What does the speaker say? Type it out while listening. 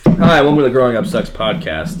Hi, welcome to the Growing Up Sucks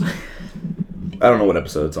podcast. I don't know what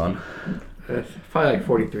episode it's on. Probably like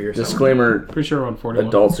 43 or something. Disclaimer, Pretty sure we're on 41.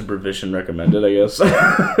 adult supervision recommended, I guess.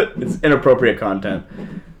 It's inappropriate content.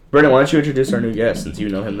 Brendan, why don't you introduce our new guest since you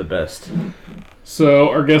know him the best? So,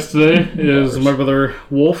 our guest today is my brother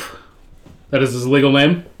Wolf. That is his legal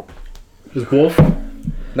name. Is Wolf.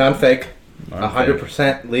 Non-fake. Non-fake.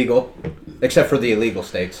 100% legal. Except for the illegal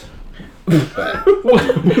states. But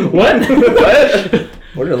What? What?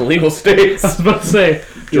 What are the legal states? I was about to say.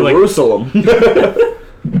 Jerusalem.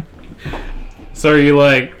 So, are you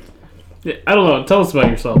like... I don't know. Tell us about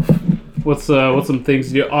yourself. What's some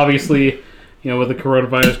things you do? Obviously, with the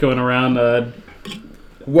coronavirus going around,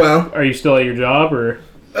 well, are you still at your job, or...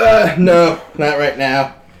 no, not right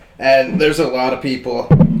now. And there's a lot of people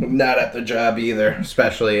not at the job either,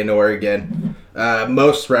 especially in Oregon.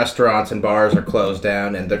 Most restaurants and bars are closed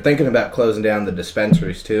down, and they're thinking about closing down the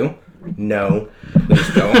dispensaries too. No,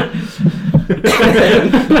 please don't.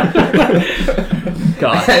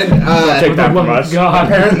 God. And, Take that from us. God.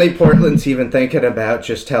 apparently, Portland's even thinking about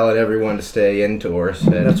just telling everyone to stay indoors.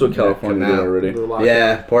 And That's what California did already.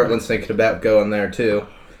 Yeah, Portland's thinking about going there too.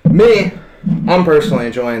 Me, I'm personally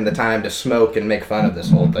enjoying the time to smoke and make fun of this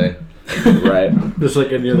whole thing. Right. Just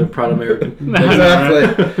like any other proud American.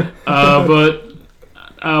 Exactly. But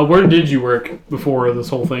where did you work before this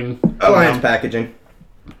whole thing? Alliance Packaging.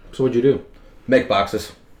 So what'd you do? Make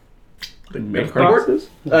boxes. Make cardboard?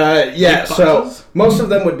 Yeah, Make so boxes? most of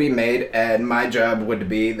them would be made, and my job would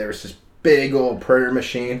be there's this big old printer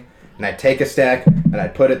machine, and I'd take a stack, and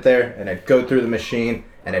I'd put it there, and I'd go through the machine,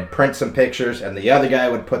 and I'd print some pictures, and the other guy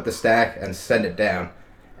would put the stack and send it down.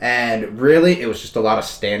 And really, it was just a lot of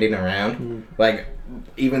standing around. Like,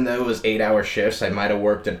 even though it was 8-hour shifts, I might have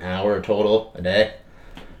worked an hour total a day.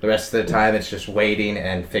 The rest of the time, it's just waiting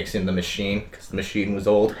and fixing the machine, because the machine was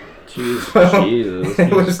old. Jesus.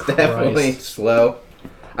 It was definitely slow.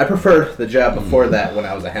 I preferred the job before that when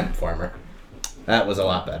I was a hemp farmer. That was a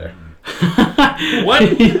lot better. What?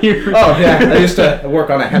 Oh, yeah. I used to work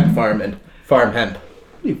on a hemp farm and farm hemp.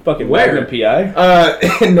 You fucking Where? Magnum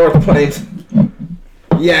PI. In North Plains.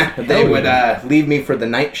 Yeah, they would leave me for the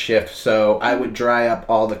night shift, so I would dry up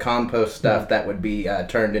all the compost stuff that would be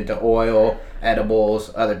turned into oil,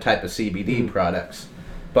 edibles, other type of CBD products.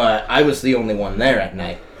 But I was the only one there at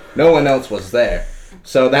night. No one else was there.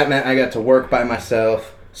 So that meant I got to work by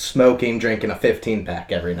myself, smoking, drinking a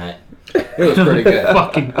 15-pack every night. It was pretty good.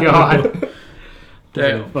 Fucking God.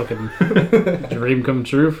 Damn. Fucking dream come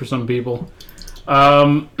true for some people.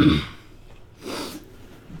 Well,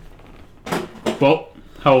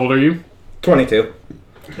 how old are you? 22.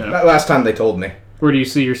 Yeah. Last time they told me. Where do you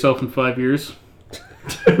see yourself in 5 years?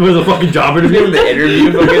 Was a fucking job interview? The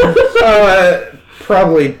interview fucking...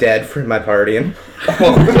 Probably dead from my partying.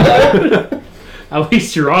 At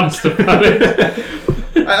least you're honest about it.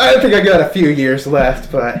 I think I got a few years left,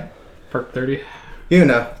 but Perk 30.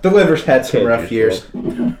 the liver's had some rough years.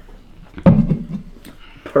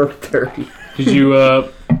 Perk 30.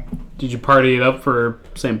 Did you party it up for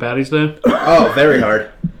St. Patty's Day? Oh, very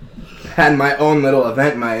hard. Had my own little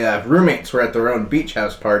event. My roommates were at their own beach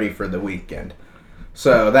house party for the weekend.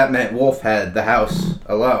 So that meant Wolf had the house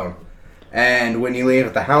alone. And when you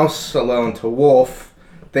leave the house alone to Wolf,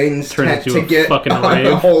 things Turn tend into to a get fucking on a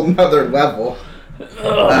rave. whole nother level.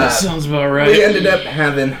 Oh, that sounds about right. We ended up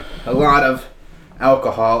having a lot of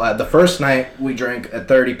alcohol. The first night we drank a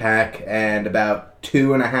 30-pack and about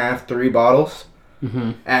 2.5, 3 bottles.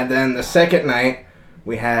 Mm-hmm. And then the second night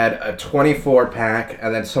we had a 24-pack,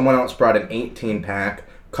 and then someone else brought an 18-pack.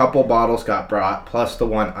 Couple bottles got brought, plus the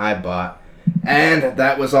one I bought. And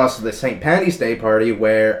that was also the St. Patty's Day party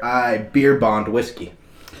where I beer bombed whiskey.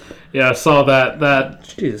 Yeah, I saw that. That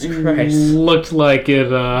Jesus Christ. looked like it.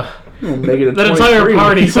 Make it a That 23. entire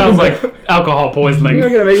party sounds like alcohol poisoning. You're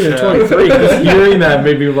gonna make it a 23. Just hearing that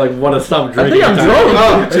made me want to stop I drinking. think I'm drunk.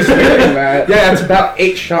 Oh, just kidding, man. Yeah, it's about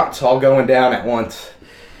 8 shots all going down at once.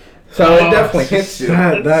 So it definitely hits you.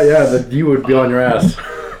 The view would be on your ass.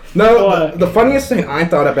 No, What? the funniest thing I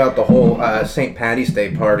thought about the whole St. Patty's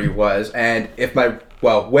Day party was, and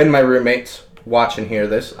when my roommates watch and hear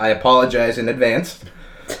this, I apologize in advance.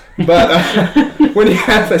 But when you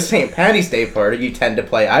have a St. Patty's Day party, you tend to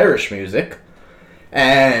play Irish music.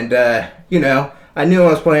 And, I knew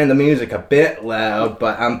I was playing the music a bit loud,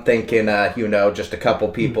 but I'm thinking, just a couple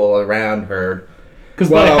people around heard. Because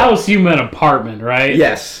by Well- house you meant apartment, right?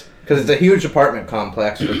 Yes, because it's a huge apartment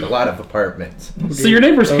complex with a lot of apartments. So your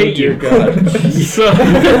neighbors hate you. So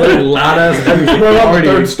Loud ass heavy We're on the party.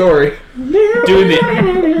 third story. doing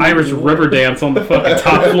the Irish river dance on the fucking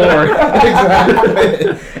top floor.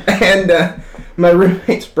 Exactly. And my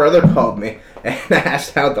roommate's brother called me, and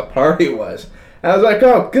asked how the party was. I was like,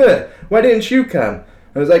 oh, good. Why didn't you come?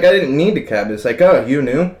 I was like, I didn't need to come. It's like, oh, you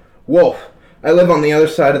knew? Wolf, I live on the other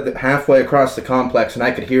side of halfway across the complex, and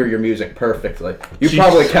I could heur your music perfectly. You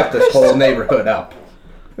probably kept this whole neighborhood up.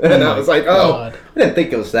 And I was like, God. I didn't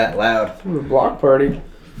think it was that loud. It was a block party.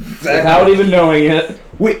 Exactly. Without even knowing it.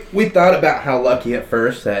 We thought about how lucky at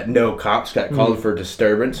first that no cops got called for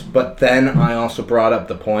disturbance, but then I also brought up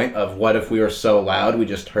the point of what if we were so loud we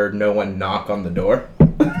just heard no one knock on the door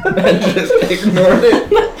and just ignored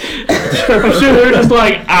it. I'm sure they're just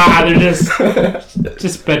like, they're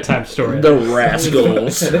just bedtime stories. The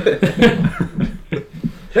rascals.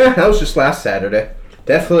 Yeah, that was just last Saturday.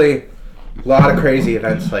 Definitely a lot of crazy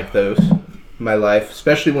events like those in my life,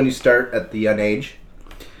 especially when you start at the young age.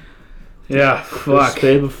 Yeah, fuck.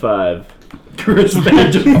 Babe of 5. Chris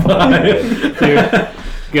Page of 5. Dude,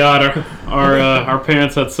 God, our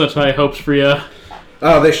parents had such high hopes for you.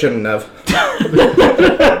 Oh, they shouldn't have.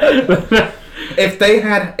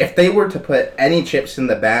 If they were to put any chips in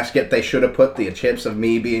the basket, they should have put the chips of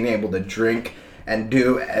me being able to drink and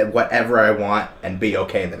do whatever I want and be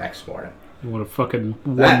okay the next morning. You would have fucking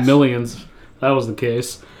won That's- millions. That was the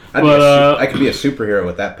case. I could be a superhero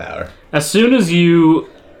with that power. As soon as you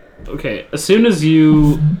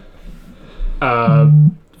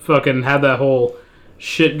fucking had that whole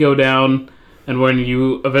shit go down, and when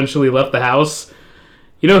you eventually left the house,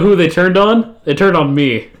 you know who they turned on? They turned on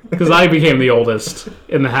me, because I became the oldest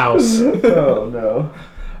in the house. Oh, no.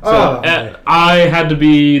 I had to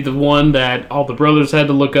be the one that all the brothers had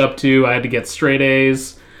to look up to. I had to get straight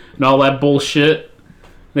A's and all that bullshit.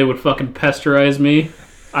 They would fucking pesterize me.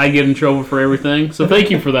 I get in trouble for everything. So thank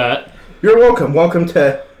you for that. You're welcome. Welcome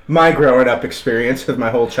to my growing up experience of my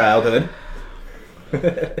whole childhood.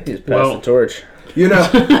 He's passed the torch. You know,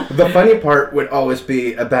 the funny part would always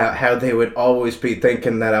be about how they would always be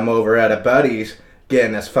thinking that I'm over at a buddy's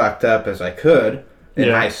getting as fucked up as I could in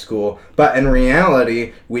high school. But in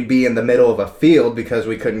reality, we'd be in the middle of a field because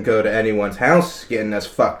we couldn't go to anyone's house getting as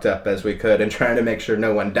fucked up as we could and trying to make sure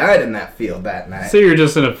no one died in that field that night. So you're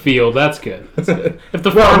just in a field. That's good. That's good. If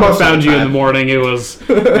the Well, farmer most of found the you in the time. morning, it was,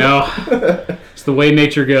 it's the way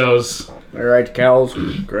nature goes. All right, cows,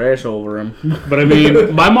 grass over him. But I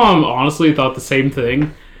mean, my mom honestly thought the same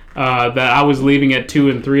thing. That I was leaving at 2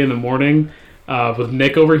 and 3 in the morning with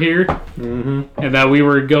Nick over here, and that we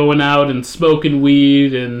were going out and smoking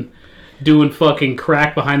weed and doing fucking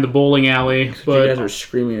crack behind the bowling alley. You But guys were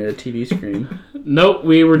screaming at a TV screen. nope,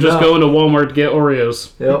 we were just going to Walmart to get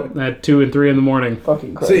Oreos Yep. at 2 and 3 in the morning.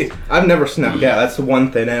 Fucking Christ. See, I've never snuck out. That's the one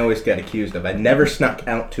thing I always get accused of. I never snuck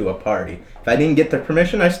out to a party. If I didn't get their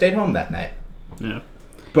permission, I stayed home that night. Yeah.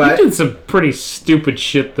 But We did some pretty stupid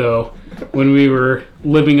shit though when we were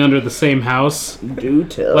living under the same house. Do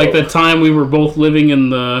tell. Like the time we were both living in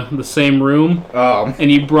the same room, and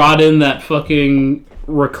you brought in that fucking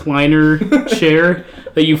recliner chair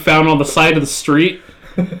that you found on the side of the street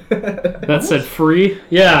that said free.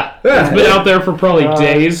 Yeah, it's been out there for probably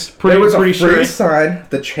days. there was a Pretty free sure. sign.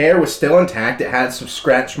 The chair was still intact. It had some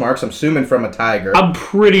scratch marks, I'm assuming from a tiger. I'm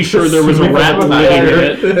pretty sure there was a rat living in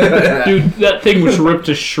it. Dude, that thing was ripped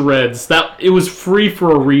to shreds. It was free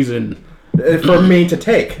for a reason. For me to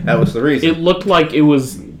take. That was the reason. It looked like it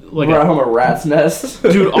was like brought home a rat's nest.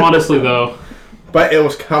 dude, honestly though. But it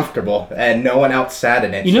was comfortable, and no one else sat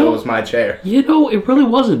in it, You so know- it was my chair. You know, it really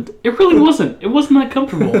wasn't. It really wasn't. It wasn't that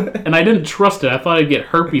comfortable. And I didn't trust it. I thought I'd get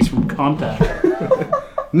herpes from contact.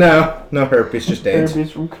 No herpes, just AIDS.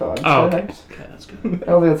 Herpes from contact. Oh, okay. Okay, that's good. I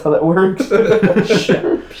don't think that's how that works.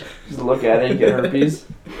 Just look at it and get herpes.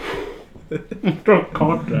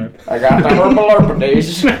 Contact. I got the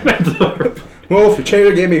herpes. Well, if your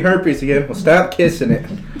chair gave me herpes again, well, stop kissing it.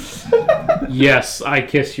 Yes, I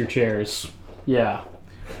kiss your chairs. Yeah.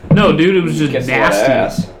 No, dude, it was just Kiss that ass.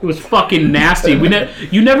 nasty. It was fucking nasty.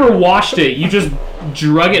 You never washed it. You just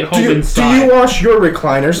drug it home Do inside. you wash your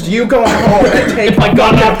recliners? Do you go home and take I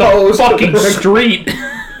got off the hose to fucking street.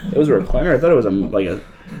 It was a recliner. I thought it was an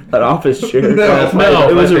office chair. No, it was a my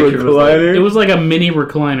picture was recliner. It was like a mini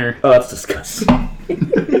recliner. Oh, that's disgusting.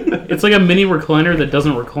 It's like a mini recliner that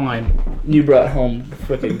doesn't recline. You brought home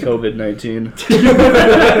freaking COVID-19.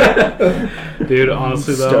 Dude,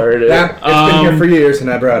 honestly though. Started it. Yeah, it's been here for years, and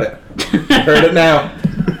I brought it. Heard it now.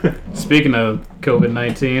 Speaking of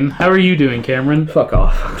COVID-19, how are you doing, Cameron? Fuck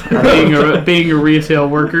off. Being a retail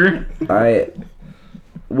worker.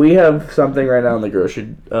 We have something right now in the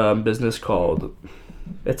grocery business called,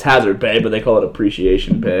 it's hazard pay, but they call it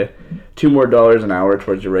appreciation pay. $2 more an hour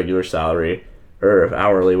towards your regular salary, or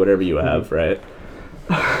hourly, whatever you have, right?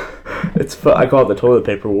 I call it the toilet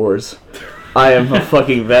paper wars. I am a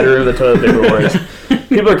fucking veteran of the toilet paper wars.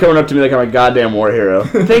 People are coming up to me like I'm a goddamn war hero.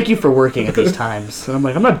 Thank you for working at these times. And I'm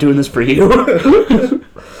like, I'm not doing this for you.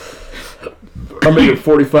 I'm making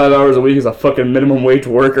 45 hours a week as a fucking minimum wage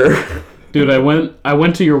worker. Dude, I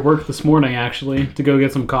went to your work this morning, actually, to go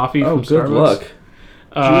get some coffee from good Starbucks. luck.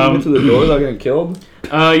 Did you get to the door without getting killed?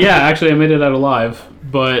 Yeah, actually, I made it out alive.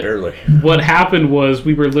 But Barely. what happened was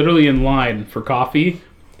we were literally in line for coffee,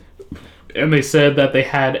 and they said that they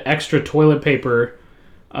had extra toilet paper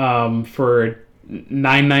for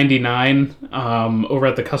 $9.99 over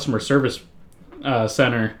at the customer service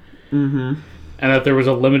center. Mm-hmm. And that there was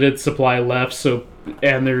a limited supply left,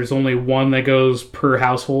 and there's only one that goes per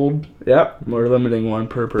household. Yep, we're limiting one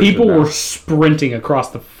per person. People now. were sprinting across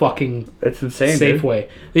the fucking It's insane, Safeway.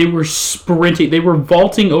 They were sprinting. They were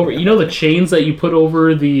vaulting over. You know the chains that you put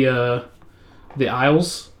over the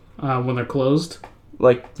aisles when they're closed?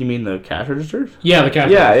 Like, you mean the cash registers? Yeah, the cash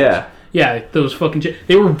registers. Yeah, those fucking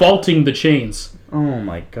they were vaulting the chains. Oh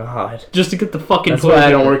my god. Just to get the fucking That's toilet why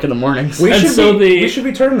I don't paper. work in the mornings. We should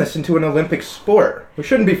be turning this into an Olympic sport. We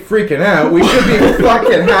shouldn't be freaking out. We should be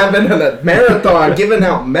fucking having a marathon, giving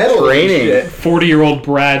out medals Training. and shit. 40-year-old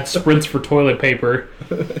Brad sprints for toilet paper.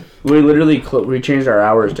 We literally we changed our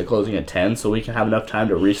hours to closing at 10 so we can have enough time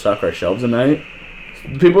to restock our shelves at night.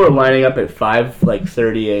 People are lining up at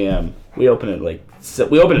 5:30 a.m. We open at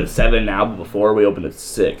we open at 7 now, but before we opened at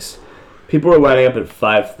 6. People were lining up at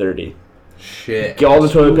 5:30. Shit. All the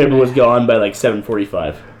toilet paper was gone by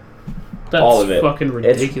 7:45. That's All of it. fucking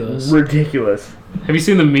ridiculous. It's ridiculous. Have you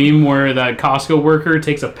seen the meme where that Costco worker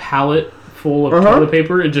takes a pallet full of toilet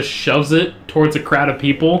paper and just shoves it towards a crowd of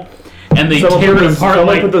people, and they tear it apart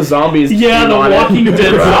Someone put the zombies. the on Walking it.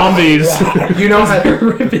 Dead zombies. You know how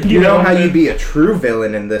Ripping you it know how open. you be a true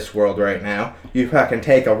villain in this world right now. You fucking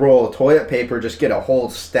take a roll of toilet paper, just get a whole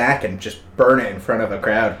stack, and just burn it in front of a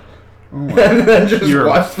crowd. And then just You're a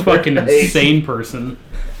watch the fucking face. insane person.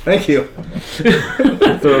 Thank you.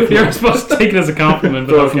 You're supposed to take it as a compliment,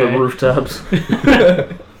 but Throw it from the okay. rooftops.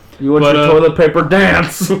 You want But, your toilet paper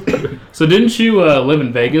dance? So didn't you live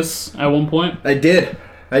in Vegas at one point? I did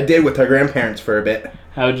with our grandparents for a bit.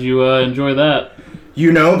 How'd you enjoy that?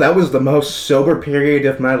 You know, that was the most sober period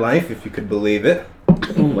of my life, if you could believe it.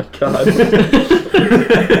 Oh my god.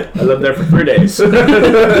 I lived there for 3 days.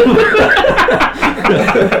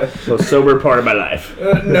 Most sober part of my life.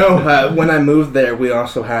 When I moved there, we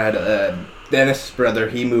also had Dennis' brother.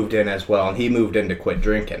 He moved in as well, and he moved in to quit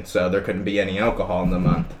drinking, so there couldn't be any alcohol in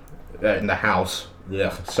the house. Yeah,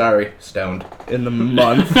 sorry, stoned. In the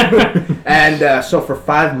month. And so for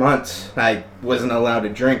 5 months, I wasn't allowed to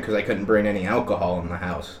drink because I couldn't bring any alcohol in the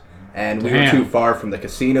house, and we were Damn. too far from the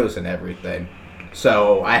casinos and everything.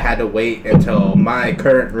 So I had to wait until my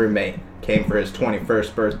current roommate came for his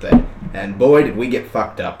 21st birthday, and boy, did we get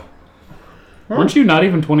fucked up. Weren't you not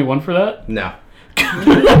even 21 for that? No.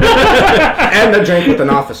 And a drink with an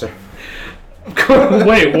officer.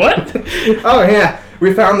 Wait, what? Oh yeah,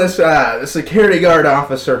 we found this security guard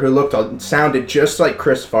officer who sounded just like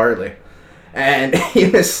Chris Farley, and he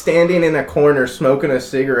was standing in a corner smoking a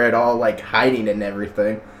cigarette, all hiding and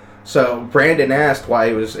everything. So Brandon asked why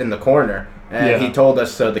he was in the corner, and he told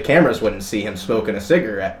us so the cameras wouldn't see him smoking a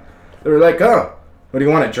cigarette. They were like, "Oh, what do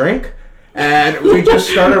you want, a drink?" And we just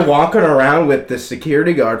started walking around with the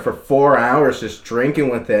security guard for 4 hours, just drinking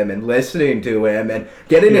with him and listening to him and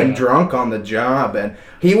getting him drunk on the job. And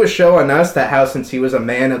he was showing us that how since he was a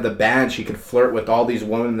man of the badge, he could flirt with all these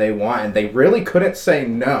women they want, and they really couldn't say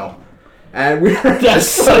no. And we were That's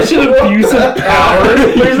such an abuse of power.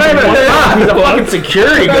 He's not even a cop. He's a fucking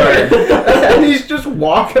security guard. And he's just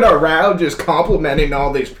walking around just complimenting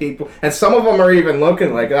all these people. And some of them are even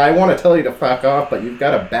looking like, I want to tell you to fuck off, but you've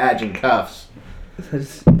got a badge and cuffs.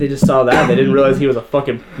 They just saw that. They didn't realize he was a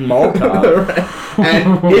fucking mall cop. Right.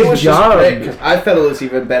 And it was job. just great, because I felt it was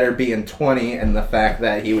even better being 20 and the fact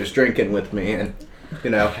that he was drinking with me and,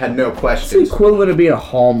 had no It's the questions. equivalent of being a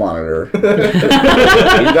hall monitor. He's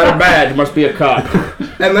got a badge. Must be a cop.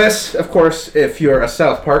 Unless, of course, if you're a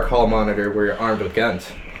South Park hall monitor where you're armed with guns,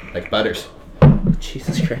 like Butters.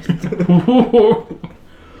 Jesus Christ.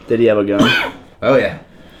 Did he have a gun? Oh, yeah.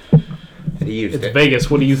 And he used It's it. Vegas.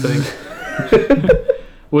 What do you think?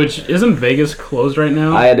 Which, isn't Vegas closed right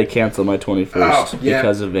now? I had to cancel my 21st Oh, yeah.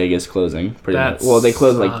 because of Vegas closing. Pretty That much. Well, they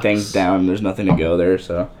closed sucks. things down. There's nothing to go there,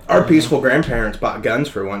 so. Our peaceful grandparents bought guns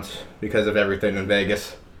for once because of everything in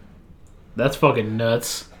Vegas. That's fucking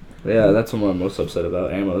nuts. Yeah, that's what I'm most upset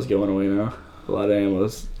about. Ammo's going away now. A lot of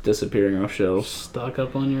ammo's disappearing off shelves. Stock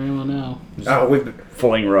up on your ammo now. Oh, we've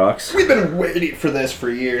Fling rocks. been waiting for this for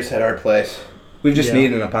years at our place. We just Yeah.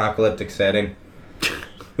 need an apocalyptic setting.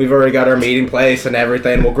 We've already got our meeting place and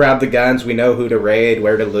everything. We'll grab the guns. We know who to raid,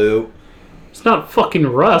 where to loot. It's not fucking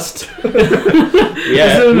Rust.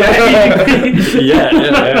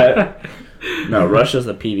 Yeah. No, Russia's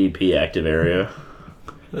the PvP active area.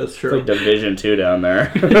 That's It's true. like Division 2 down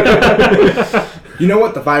there. You know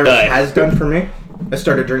what the virus has done for me? I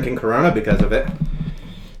started drinking Corona because of it.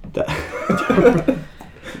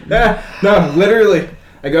 Yeah, no, literally.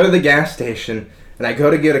 I go to the gas station and I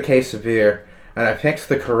go to get a case of beer and I picked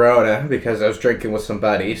the Corona because I was drinking with some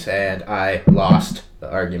buddies and I lost the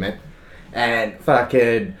argument. And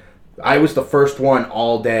fucking, I was the first one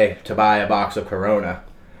all day to buy a box of Corona.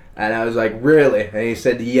 And I was like, really? And he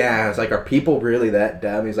said, yeah. I was like, are people really that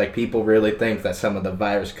dumb? He's like, people really think that some of the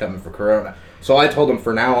virus coming for Corona. So I told him,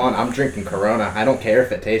 from now on, I'm drinking Corona. I don't care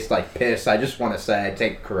if it tastes like piss. I just want to say I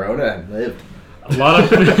take Corona and live. A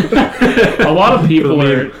lot of people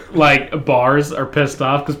are like bars are pissed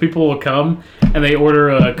off because people will come and they order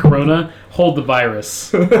a Corona, hold the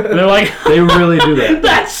virus. And they're like, They really do that.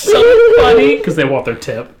 that's so funny because they want their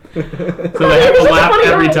tip, so they have to laugh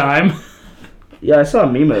every time. Yeah, I saw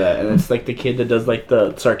a meme of that, and it's like the kid that does like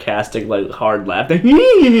the sarcastic, like hard laugh. Fucking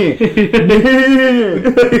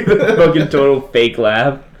total fake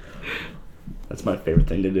laugh. That's my favorite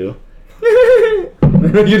thing to do.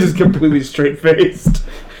 You're just completely straight faced.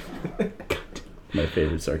 My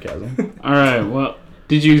favorite sarcasm. All right. Well,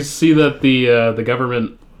 did you see that the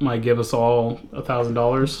government might give us all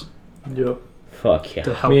 $1,000 Yep. Fuck yeah.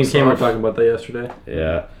 to help Me and us Cam were off? talking about that yesterday.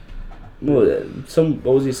 Yeah. Well, what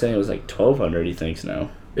was he saying? It was like 1,200. He thinks now.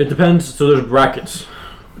 It depends. So there's brackets,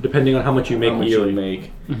 depending on how much you make How much yearly. you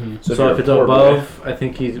make. Mhm. So if it's you're a poor above, I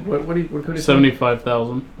think he's what could he say?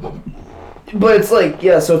 75,000. But it's like,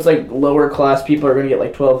 yeah, so it's like lower class people are gonna get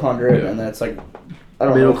like 1,200, Yeah. and then it's like, I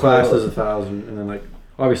don't Middle know. class is 1,000, and then like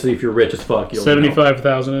obviously if you're rich as fuck, you'll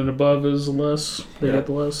 75,000 and above is less. They Yeah. get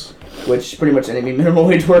less. Which pretty much any minimum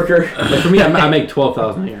wage worker. Like for me, I make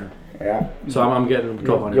 12,000 a year, Yeah. so I'm getting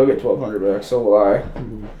You'll 1,200. get 1,200 bucks. So will I.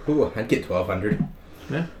 Ooh, I'd get 1,200.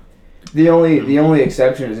 The only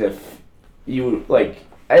exception is if you like.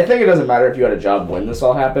 I think it doesn't matter if you had a job when this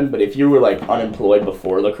all happened, but if you were like unemployed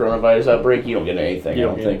before the coronavirus outbreak, you don't get anything. I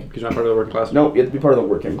don't think. because you're not part of the working class. Nope, you have to be part of the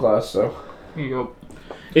working class. So. Here you go.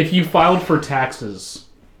 If you filed for taxes,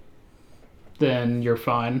 then you're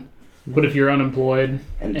fine. But if you're unemployed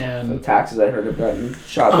And, and the taxes I heard have gotten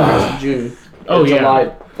shot back in June. Oh, Or yeah.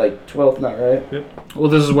 July, like 12th, not right? well,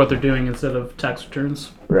 this is what they're doing instead of tax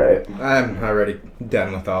returns. Right. I'm already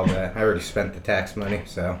done with all that. I already spent the tax money,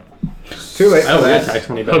 so it's too late I for don't get that. tax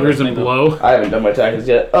money back. Hookers That's and the thing, blow. I haven't done my taxes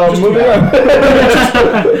yet. Moving on.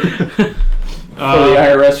 Before the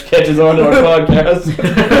IRS catches on to our podcast.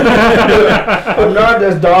 I'm not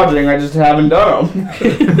just dodging, I just haven't done them.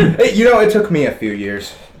 Hey, you know, it took me a few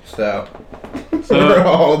years, so we're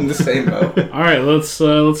all in the same boat. All right, let's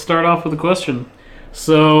start off with a question.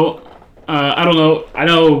 So, I don't know. I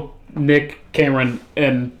know Nick, Cameron,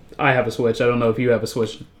 and I have a Switch. I don't know if you have a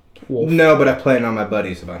Switch. Wolf. No, but I play it on my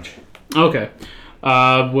buddies a bunch. Okay.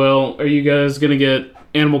 Well, are you guys gonna get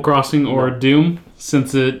Animal Crossing or Doom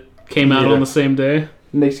since it came out Neither. on the same day?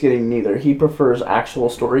 Nick's getting neither. He prefers actual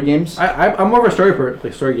story games. I'm more of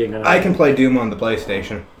a story game guy. I can play Doom on the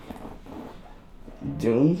PlayStation.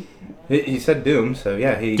 Doom? He said Doom, so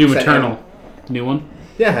yeah. He Doom said Eternal, new one.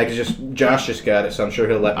 Yeah, I could Josh just got it, so I'm sure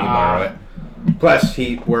he'll let me borrow it. Plus,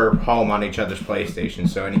 we're home on each other's PlayStation,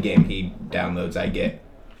 so any game he downloads, I get.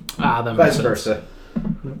 That makes Vice sense. versa.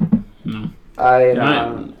 No. I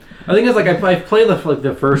I think it's like I played the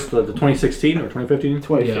 2016 or 2015,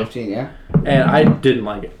 2015, yeah. and I didn't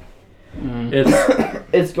like it. It's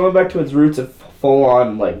It's going back to its roots of full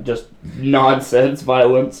on like just nonsense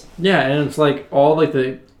violence. yeah, and it's like all like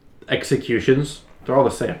the executions, they're all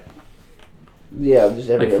the same. Yeah, just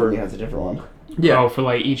every Like for- enemy has a different one. Oh, for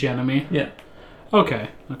like each enemy. Yeah. Okay.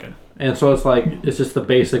 And so it's like it's just the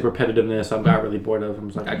basic repetitiveness. I got really bored of. I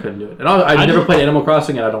was like, I couldn't do it. And I never played Animal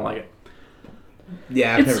Crossing, and I don't like it.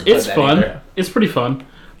 Yeah, I've never played It's that fun. either. It's pretty fun.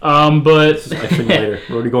 But It's just a simulator.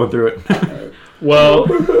 We're already going through it. well,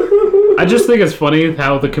 I just think it's funny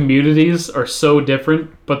how the communities are so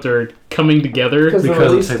different, but they're coming together Because the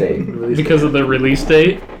release date. because of the release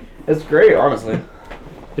date. It's great, honestly.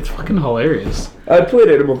 It's fucking hilarious. I played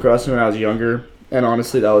Animal Crossing when I was younger, and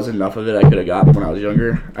honestly, that was enough of it I could have got when I was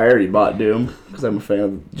younger. I already bought Doom because I'm a fan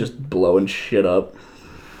of just blowing shit up.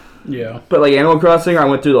 Yeah. But like Animal Crossing, I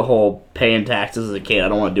went through the whole paying taxes as a kid. I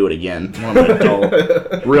don't want to do it again. When I'm an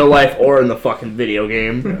adult, real life or in the fucking video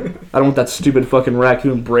game. I don't want that stupid fucking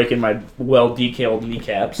raccoon breaking my well decaled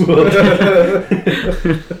kneecaps.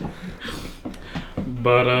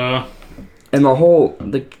 But And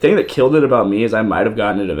the thing that killed it about me is I might have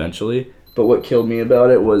gotten it eventually, but what killed me about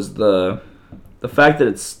it was the fact that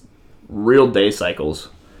it's real day cycles.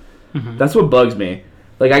 Mm-hmm. That's what bugs me.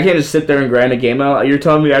 Like, I can't just sit there and grind a game out. You're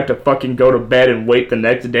telling me I have to fucking go to bed and wait the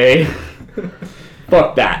next day?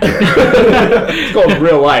 Fuck that. It's called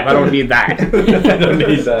real life. I don't need that. I don't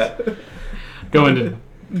need that. Go into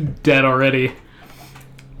dead already.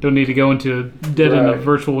 Don't need to go into dead in a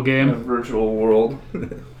virtual game. In a virtual world.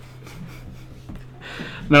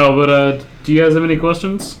 No, but do you guys have any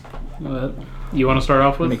questions? You want to start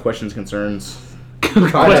off with? Any questions, concerns?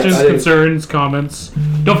 Questions, concerns, comments.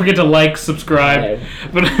 Don't forget to like, subscribe,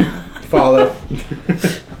 but follow.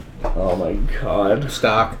 Oh my god!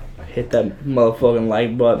 Stock. Hit that motherfucking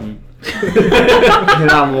like button. Hit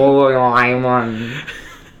that motherfucking like button.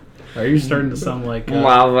 Are you starting to sound like?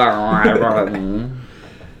 Like button.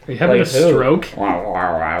 Are you having a stroke?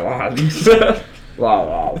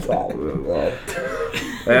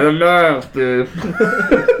 That's nasty.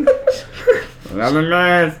 That's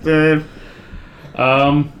nasty.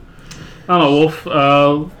 I don't know, Wolf.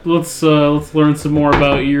 Let's learn some more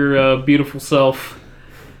about your beautiful self.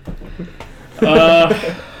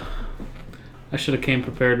 I should have came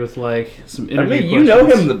prepared with like some interview questions. You know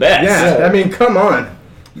him the best. Yeah, I mean, come on.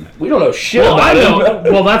 We don't know shit Well, about I him.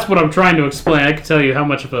 know. Well, that's what I'm trying to explain. I can tell you how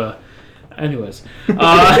much of a. Anyways, what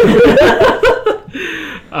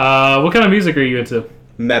kind of music are you into?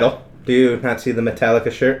 Metal. Do you not see the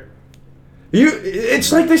Metallica shirt?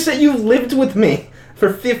 It's like they said you've lived with me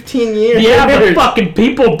for 15 years. Yeah, but fucking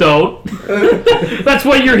people don't. That's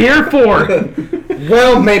what you're here for.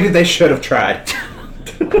 Well, maybe they should have tried.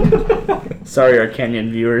 Sorry, our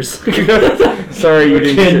Kenyan viewers. Sorry you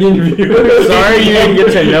didn't. Kenyan viewers. Sorry you didn't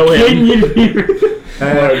get to know him. Kenyan viewers.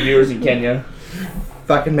 Our viewers in Kenya.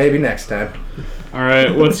 Fucking maybe next time. All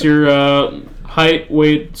right, what's your height,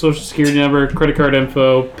 weight, social security number, credit card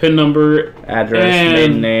info, PIN number, Address,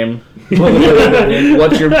 and name.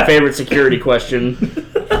 What's your favorite security question?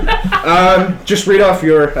 Just read off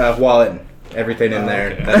your wallet. Everything in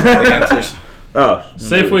there. Okay. That's all the answers. Oh,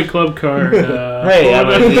 Safeway club card. hey, I'm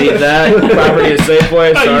gonna need that. Property is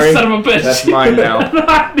Safeway. Oh, Sorry, you son of a bitch. that's mine now.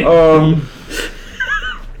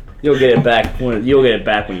 You'll get it back when you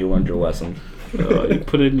learned your lesson. You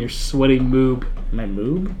put it in your sweaty moob. My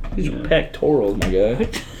moob? These are pectorals, my guy.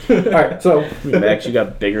 Alright, so Max, you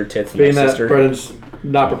got bigger tits than being my that sister. Brendan's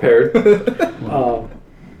not prepared.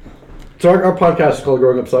 So our podcast is called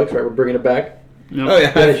Growing Up Sucks, right? We're bringing it back. Yep. Oh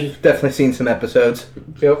yeah, I've definitely seen some episodes.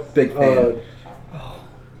 Yep. Big fan.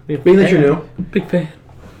 Being that you're new, Big fan.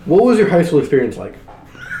 what was your high school experience like?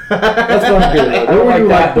 That's what I'm curious about. What were you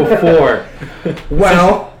like before?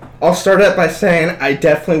 Well, I'll start out by saying I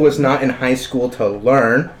definitely was not in high school to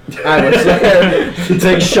learn. I was there To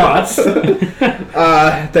take shots.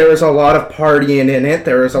 there was a lot of partying in it.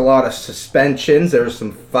 There was a lot of suspensions. There was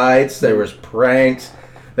some fights. There was pranks.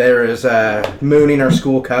 There was mooning our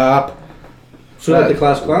school cop. So like the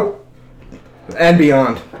class clown? And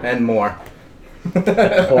beyond. And more.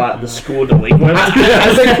 The school delinquent.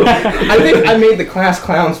 I think I made the class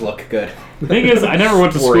clowns look good. The thing is, I never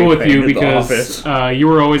went to school with you because you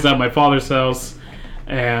were always at my father's house,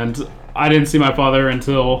 and I didn't see my father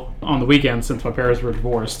until on the weekend since my parents were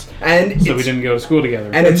divorced. And So we didn't go to school together.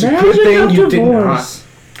 And it's a good thing you did not.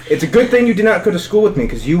 It's a good thing you did not go to school with me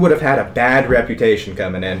because you would have had a bad reputation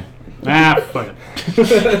coming in. Fuck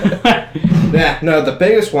it. Yeah, no, the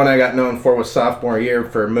biggest one I got known for was sophomore year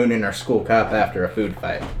for mooning our school cop after a food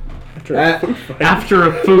fight. After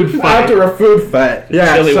a food fight. After a food fight.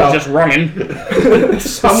 Yeah, Billy was just running.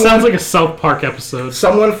 Sounds like a South Park episode.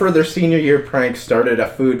 Someone for their senior year prank started a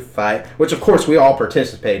food fight, which of course we all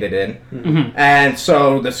participated in. Mm-hmm. And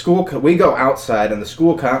so we go outside and the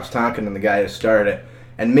school cop's talking to the guy who started it.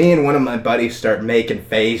 And me and one of my buddies start making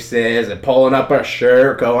faces and pulling up our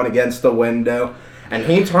shirt, going against the window. And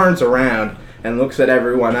he turns around and looks at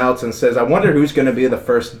everyone else and says, I wonder who's going to be the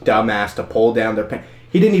first dumbass to pull down their pants.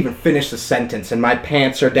 He didn't even finish the sentence, and my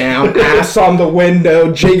pants are down, ass on the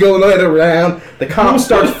window, jiggling it around. The cop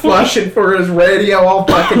starts flushing for his radio, all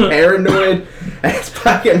fucking paranoid, and it's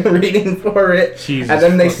fucking reading for it. Jesus and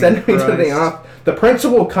then they send me to the Christ. office. The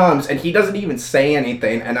principal comes, and he doesn't even say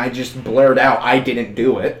anything, and I just blurt out, I didn't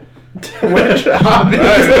do it. Which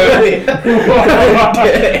obviously That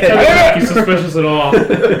doesn't make you suspicious at all.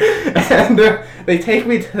 And they take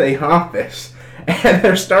me to the office, and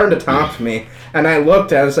they're starting to talk to me. And I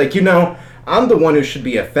looked, and I was like, I'm the one who should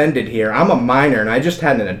be offended here. I'm a minor, and I just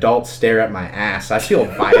had an adult stare at my ass. I feel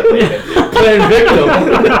violated. Playing victim.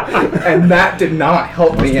 And that did not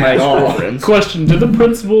help me at all. Question, did the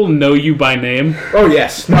principal know you by name? Oh,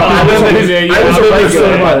 yes. No, I was a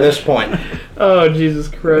regular so at this point. Oh, Jesus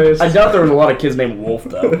Christ. I doubt there was a lot of kids named Wolf,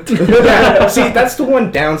 though. Yeah, see, that's the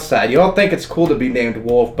one downside. You all think it's cool to be named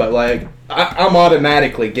Wolf, but, like, I'm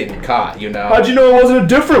automatically getting caught, you know? How'd you know it wasn't a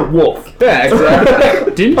different wolf? Yeah,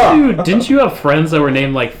 exactly. Didn't you have friends that were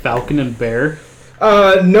named, like, Falcon and Bear?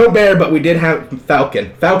 No bear, but we did have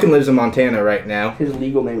Falcon. Falcon lives in Montana right now. His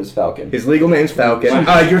legal name is Falcon. His legal name's Falcon.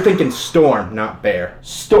 You're thinking Storm, not Bear.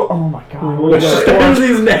 Oh my god. Which Storm's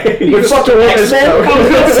his name? Which fucking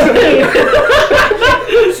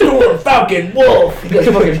Storm, Falcon, Wolf. You got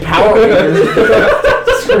fucking Power Rangers.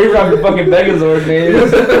 Scream out your fucking Megazord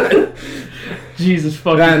names. Jesus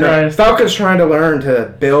fucking Christ. Falcon's trying to learn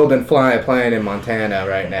to build and fly a plane in Montana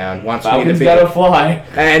right now, and wants Falcon's me to be. gotta fly.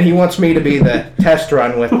 And he wants me to be the test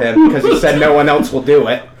run with him because he said no one else will do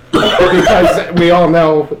it. Because we all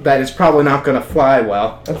know that it's probably not going to fly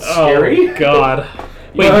well. That's scary. Oh, God.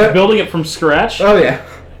 Wait, What? building it from scratch? Oh, yeah.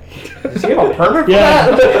 Does he have a permit for Yeah.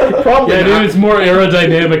 that? Probably Yeah, not. dude, it's more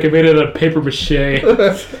aerodynamic. I made it out of paper mache.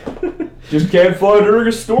 Just can't fly during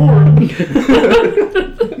a storm.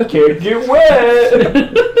 Can't get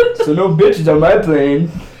wet. So no bitches on my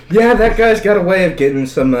plane. Yeah, that guy's got a way of getting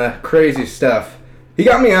some crazy stuff. He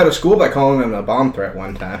got me out of school by calling him a bomb threat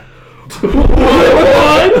one time.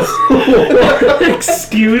 What?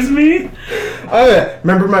 Excuse me?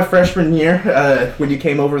 Remember my freshman year when you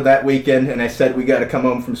came over that weekend and I said we got to come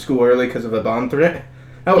home from school early because of a bomb threat?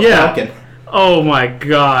 That was Yeah. Falcon. Oh my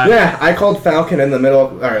God. Yeah, I called Falcon in the middle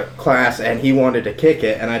of our class and he wanted to kick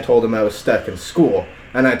it and I told him I was stuck in school.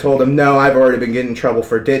 And I told him, no, I've already been getting in trouble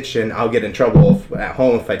for ditching. I'll get in trouble at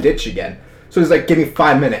home if I ditch again. So he's like, give me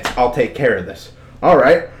 5 minutes. I'll take care of this. All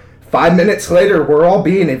right. 5 minutes later, we're all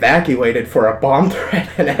being evacuated for a bomb threat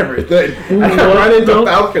and everything. And I run into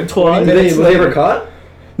Falcon 20 minutes Was he later. ever caught?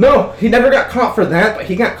 No, he never got caught for that, but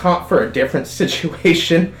he got caught for a different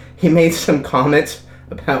situation. He made some comments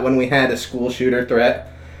about when we had a school shooter threat.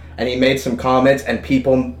 And he made some comments, and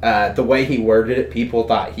people, the way he worded it, people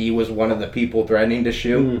thought he was one of the people threatening to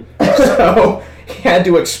shoot. So he had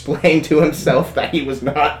to explain to himself that he was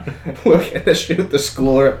not looking to shoot the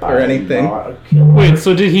school or anything. Wait,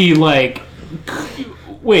 so did he, like...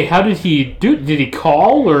 Wait, how did he do... Did he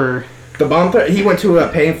call, or... The bomb threat, he went to a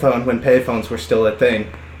payphone when payphones were still a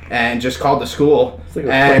thing. And just called the school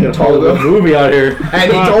and told them, movie out here.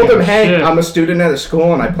 and he told them, hey, Shit. I'm a student at a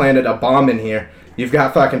school and I planted a bomb in here. You've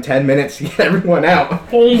got fucking 10 minutes to get everyone out.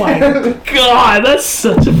 Oh my God, that's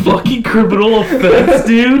such a fucking criminal offense,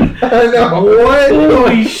 dude. I know. What?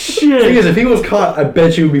 Holy Thing shit. is, if he was caught, I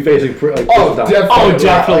bet you would be facing prison time. definitely. Oh,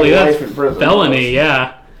 definitely. Like That's life in prison. felony,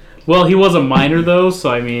 yeah. Well, he was a minor, though, so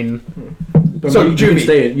I mean, So, you can Juvie.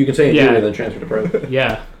 stay. You can stay in Yeah. juvie and then transfer to prison.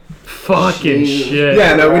 yeah. Fucking Jesus. shit.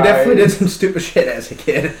 Yeah, no, we Right. definitely did some stupid shit as a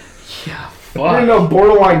kid. I didn't know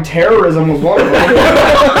borderline terrorism was one of them.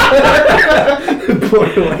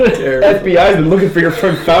 FBI's been looking for your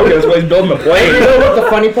friend Falcon. That's why he's building the You plane. know what the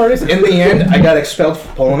funny part is? In the end, I got expelled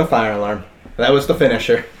for pulling a fire alarm. That was the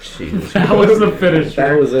finisher. That was the finisher.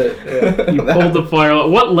 That was it. Yeah. You pulled the fire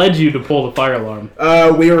alarm. What led you to pull the fire alarm?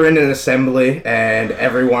 We were in an assembly, and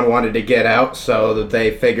everyone wanted to get out, so that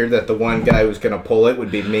they figured that the one guy who was going to pull it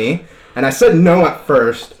would be me. And I said no at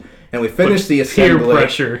first, and we finished the Peer assembly.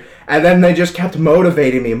 pressure. And then they just kept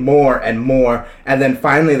motivating me more and more. And then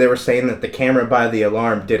finally they were saying that the camera by the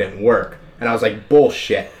alarm didn't work. And I was like,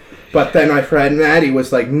 bullshit. But then my friend Maddie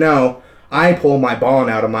was like, no, I pull my bong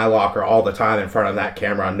out of my locker all the time in front of that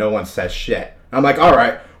camera and no one says shit. I'm like, all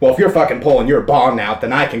right, well, if you're fucking pulling your bong out,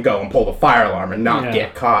 then I can go and pull the fire alarm and not Yeah.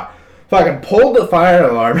 get caught. Fucking pulled the fire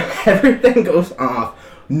alarm. Everything goes off.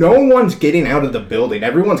 No one's getting out of the building.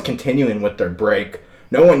 Everyone's continuing with their break.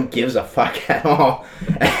 No one gives a fuck at all.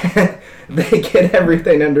 They get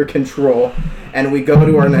everything under control. And we go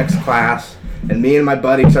to our next class. And me and my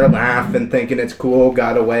buddies are laughing, thinking it's cool,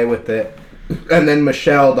 got away with it. And then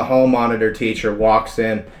Michelle, the hall monitor teacher, walks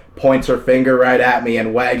in, points her finger right at me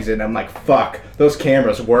and wags it. And I'm like, fuck, those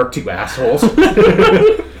cameras worked, you assholes.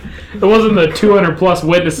 It wasn't the 200 plus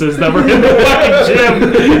witnesses that were in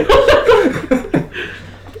the fucking gym.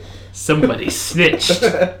 Somebody snitched.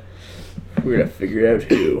 We're gonna figure out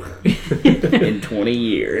who in 20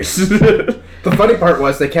 years. The funny part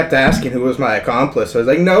was they kept asking who was my accomplice. I was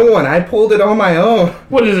like, no one, I pulled it on my own.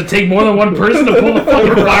 What, does it take more than one person to pull the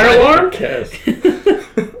fucking fire alarm?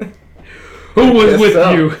 Who was Guess with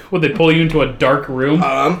so. you? Would they pull you into a dark room?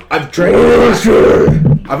 I've drank.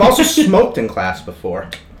 I've also smoked in class before.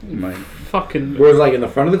 Fucking. Where it was like in the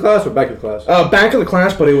front of the class or back of the class? Back of the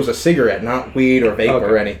class, but it was a cigarette, not weed or vape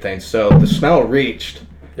or anything. So the smell reached.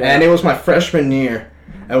 Yeah. And it was my freshman year.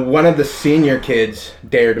 And one of the senior kids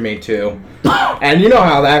dared me to. And you know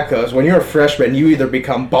how that goes. When you're a freshman, you either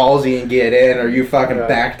become ballsy and get in, or you fucking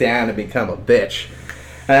back down and become a bitch.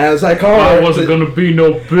 And I was like, oh. I wasn't going to be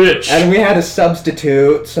no bitch. And we had a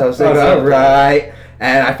substitute, so I was like, all right.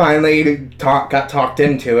 And I finally got talked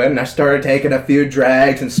into it, and I started taking a few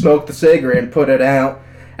drags and smoked the cigarette and put it out.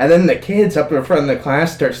 And then the kids up in front of the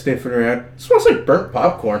class start sniffing around. It smells like burnt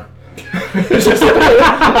popcorn.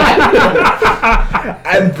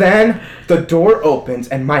 And then the door opens,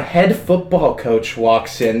 and my head football coach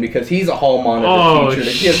walks in because he's a hall monitor teacher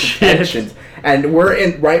that gives detentions. And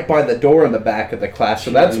we're right by the door in the back of the class,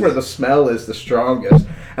 so that's where the smell is the strongest.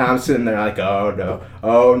 And I'm sitting there like, oh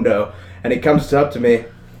no. And he comes up to me,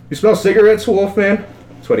 you smell cigarettes, Wolfman?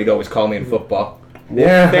 That's what he'd always call me in football.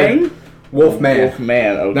 Wolfman? Wolfman.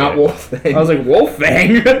 Wolfman, okay. Not Wolfman. I was like,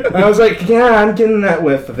 Wolfang? I was like, yeah, I'm getting that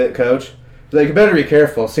whiff of it, coach. He's like, you better be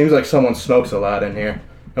careful. Seems like someone smokes a lot in here.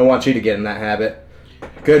 I want you to get in that habit.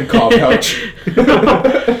 Good call, coach.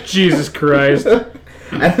 Jesus Christ.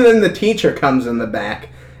 And then the teacher comes in the back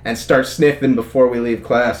and starts sniffing before we leave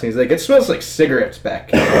class. And he's like, it smells like cigarettes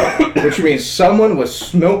back here. Which means someone was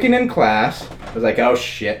smoking in class. I was like, oh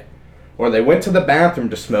shit. Or they went to the bathroom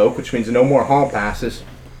to smoke, which means no more hall passes.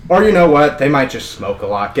 Or you know what? They might just smoke a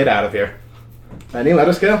lot. Get out of here. And he let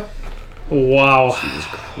us go. Wow.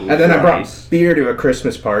 And then I brought beer to a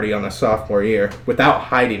Christmas party on a sophomore year without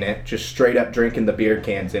hiding it, just straight up drinking the beer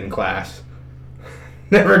cans in class.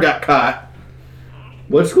 Never got caught.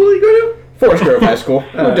 What school did you go to? Forest Grove High School.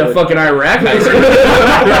 Went to fucking Iraq High School.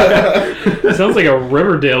 Sounds like a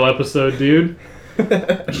Riverdale episode, dude.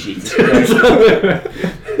 Jesus Christ.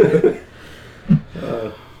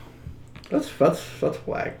 That's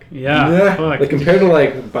whack. Yeah. Fuck. Like compared to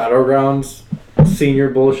like Battlegrounds, senior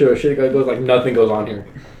bullshit or shit goes like nothing goes on here.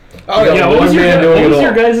 Oh yeah. What was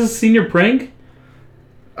your guys' senior prank?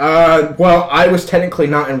 Well, I was technically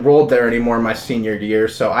not enrolled there anymore my senior year,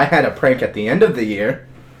 so I had a prank at the end of the year.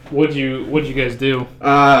 What'd you guys do?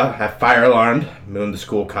 Have fire alarmed, mooned the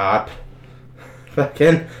school cop.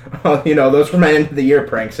 Fucking, those were my end of the year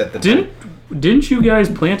pranks at the time. Didn't you guys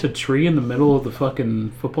plant a tree in the middle of the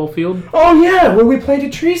fucking football field? Oh yeah, where we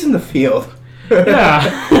planted trees in the field.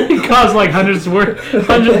 Yeah, it caused like hundreds of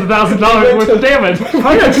 $1,000s worth of damage.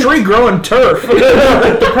 How did a tree grow in turf?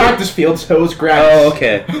 The practice field, so it was grass. Oh,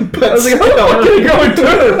 okay. But I was like, how did it grow in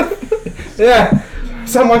turf? Yeah,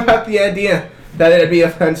 someone had the idea that it'd be a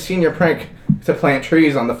fun senior prank to plant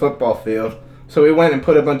trees on the football field. So we went and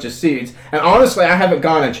put a bunch of seeds. And honestly, I haven't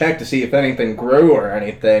gone and checked to see if anything grew or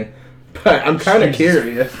anything. But I'm kind of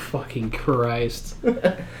curious. Fucking Christ.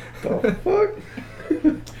 The fuck?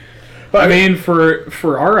 But I mean,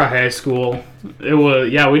 for our high school, it was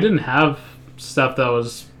we didn't have stuff that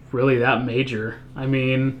was really that major. I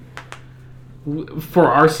mean, for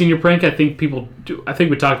our senior prank, I think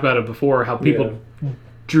we talked about it before. How people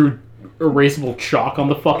drew erasable chalk on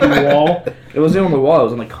the fucking wall. It wasn't on the wall; it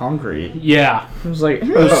was on the concrete. Yeah, it was like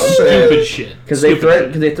stupid shit. Because they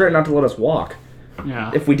threatened not to let us walk.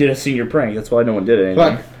 Yeah. If we did a senior prank, that's why no one did it.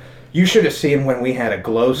 But you should have seen when we had a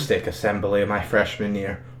glow stick assembly in my freshman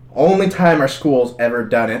year. Only time our school's ever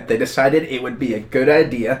done it, they decided it would be a good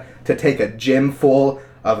idea to take a gym full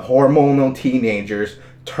of hormonal teenagers,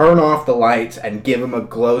 turn off the lights, and give them a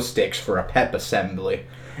glow sticks for a pep assembly.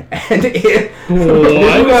 And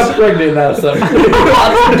Who got pregnant now, son?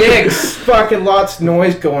 Lots of dicks, fucking lots of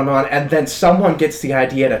noise going on, and then someone gets the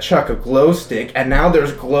idea to chuck a glow stick, and now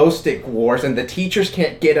there's glow stick wars, and the teachers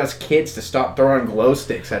can't get us kids to stop throwing glow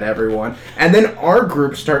sticks at everyone. And then our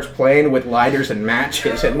group starts playing with lighters and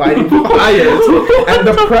matches and lighting fires, and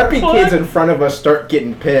the preppy kids in front of us start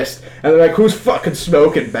getting pissed, and they're like, "Who's fucking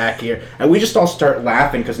smoking back here?" And we just all start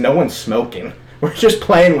laughing because no one's smoking. We're just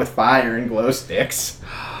playing with fire and glow sticks.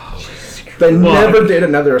 They never did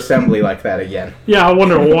another assembly like that again. Yeah, I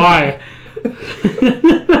wonder why.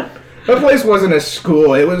 That place wasn't a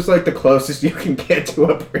school. It was like the closest you can get to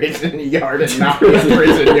a prison yard and not a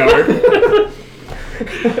prison yard.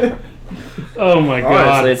 Oh my god.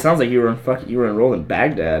 Honestly, it sounds like you were enrolled in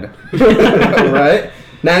Baghdad. Right?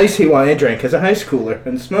 Now you see why I drank as a high schooler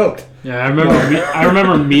and smoked. Yeah, I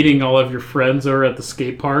remember meeting all of your friends over at the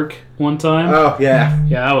skate park one time. Oh, yeah.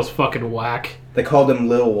 Yeah, that was fucking whack. They called him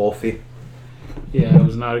Lil Wolfie. Yeah, it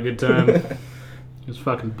was not a good time. It was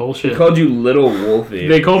fucking bullshit. They called you Little Wolfie.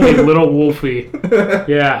 They called me Little Wolfie.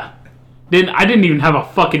 Yeah. I didn't even have a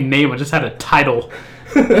fucking name. I just had a title.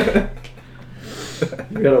 You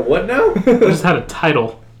got a what now? I just had a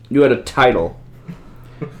title. You had a title.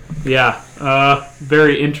 Yeah.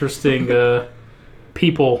 Very interesting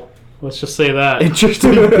people. Let's just say that.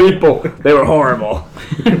 Interesting people. They were horrible.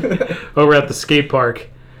 Over at the skate park.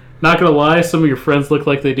 Not gonna lie, some of your friends look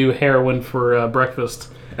like they do heroin for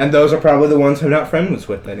breakfast. And those are probably the ones I'm not friends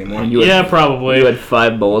with anymore. Yeah, probably. You had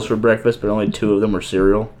 5 bowls for breakfast, but only 2 of them were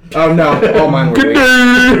cereal. Oh no, all mine were wheat.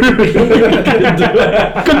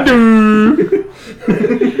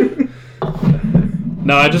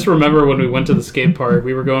 No, I just remember when we went to the skate park,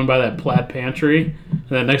 we were going by that Plaid Pantry, and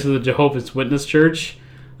then next to the Jehovah's Witness Church.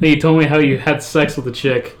 Then you told me how you had sex with a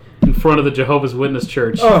chick in front of the Jehovah's Witness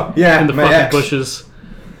Church. Oh, yeah, in the my fucking ex. bushes.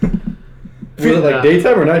 Was it like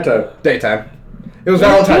daytime or nighttime? Daytime. It was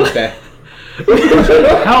Valentine's Day.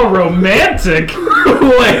 How romantic!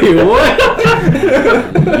 Wait, what?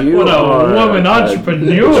 You What a are woman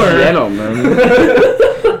entrepreneur! Gentleman.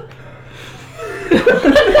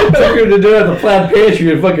 Took her to do it at the Plaid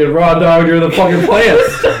Pantry and fucking raw dog during the fucking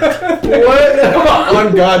plants. What?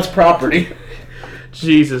 On God's property.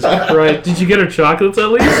 Jesus Christ! Did you get her chocolates at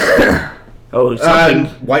least? Oh, something.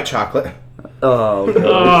 White chocolate. Oh, God.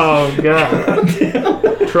 Oh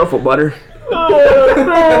god! Truffle butter.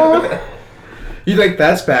 You think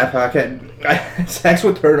that's bad, Pocket? I had sex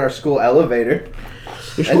with her in our school elevator.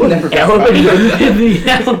 I never got elevator. In the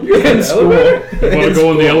elevator. in school. Want to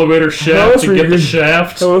go in the elevator shaft to get the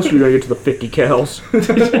shaft? How else are we going to get to the 50 cows?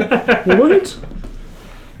 What?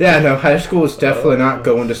 Yeah, no, high school is definitely not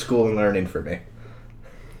going to school and learning for me.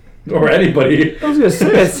 Or anybody. I was going to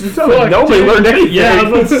say, it's not like nobody learned anything. Yeah, I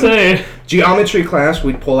was about to say. Geometry class,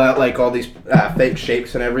 we'd pull out like all these fake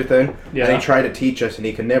shapes and everything. Yeah. And he'd try to teach us, and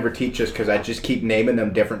he could never teach us because I just keep naming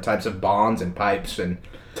them different types of bonds and pipes and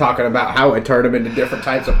talking about how I turn them into different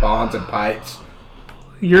types of bonds and pipes.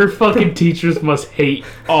 Your fucking teachers must hate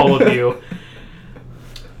all of you.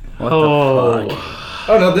 What the fuck?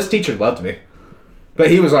 Oh no, this teacher loved me. But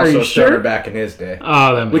he was also you a stoner sure? back in his day.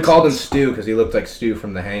 Oh, that We makes called him Stu because he looked like Stu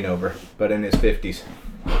from The Hangover, but in his 50s.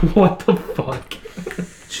 sense. What the fuck?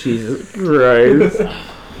 Jesus Christ.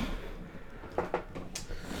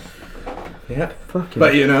 Yeah. Fucking.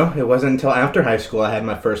 But you know, it wasn't until after high school I had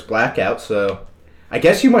my first blackout, so I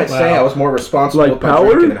guess you might say Wow. I was more responsible Like with my power?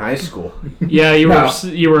 drinking in high school. Yeah, No.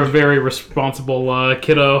 you were a very responsible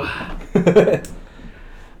kiddo. I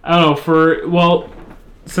don't know,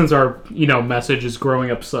 since our message is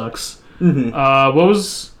growing up sucks. Mhm.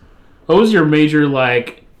 What was your major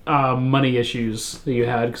money issues that you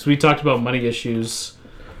had? Because we talked about money issues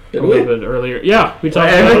a little bit earlier. Yeah, we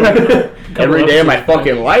talked about it. Every day of my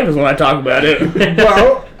fucking life is when I talk about it.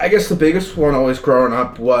 Well, I guess the biggest one always growing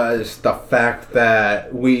up was the fact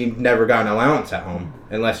that we never got an allowance at home,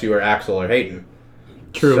 unless you were Axel or Hayden.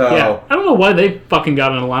 True. So- Yeah. I don't know why they fucking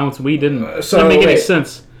got an allowance and we didn't. So, Doesn't make any wait.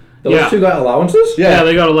 sense. Those Yeah. two got allowances? Yeah,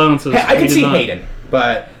 they got allowances. Hey, I We can did see not. Hayden,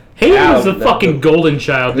 but Hayden was Yeah, the fucking golden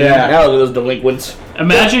child, dude. Yeah. Now those delinquents.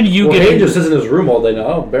 Imagine you Well, Hayden getting... just sits in his room all day now.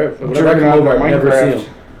 Oh, whenever I Jerking come off over, on I never Minecraft. see him.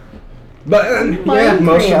 But yeah,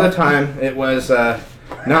 most of the time it was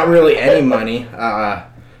not really any money.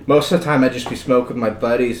 Most of the time I'd just be smoking with my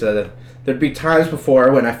buddies. There'd be times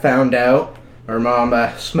before when I found out our mom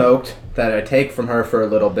smoked that I'd take from her for a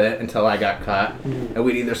little bit until I got caught. And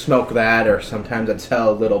we'd either smoke that or sometimes I'd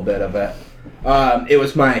sell a little bit of it. It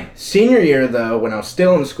was my senior year though, when I was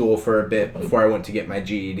still in school for a bit before I went to get my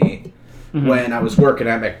GED. When I was working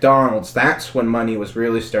at McDonald's, that's when money was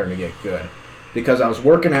really starting to get good. Because I was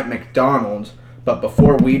working at McDonald's, but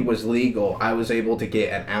before weed was legal, I was able to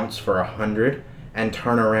get an ounce for $100 and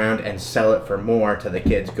turn around and sell it for more to the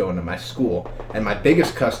kids going to my school. And my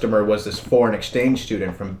biggest customer was this foreign exchange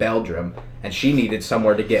student from Belgium, and she needed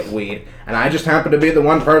somewhere to get weed. And I just happened to be the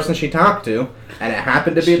one person she talked to, and it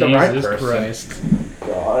happened to be the right Jesus person. Christ.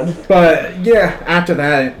 God. But yeah,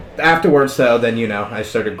 afterwards though, then I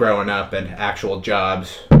started growing up and actual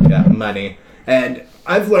jobs, got money, and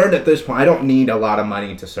I've learned at this point I don't need a lot of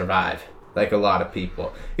money to survive. Like a lot of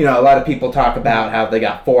people, a lot of people talk about how they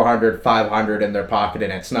got $400, $500 in their pocket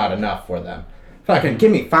and it's not enough for them. Fucking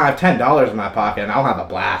give me $5, $10 in my pocket and I'll have a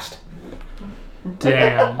blast.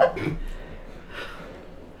 Damn.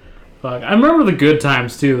 Fuck. I remember the good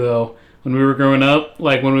times too, though, when we were growing up.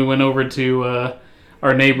 Like when we went over to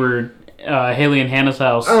our neighbor Haley and Hannah's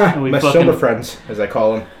house. And we My sober friends, as I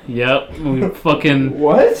call them. Yep. We fucking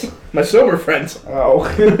What? My sober friends. Oh.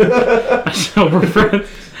 sober friends.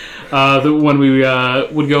 When we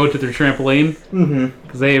would go to their trampoline,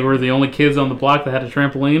 because they were the only kids on the block that had a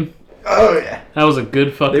trampoline. Oh yeah. That was a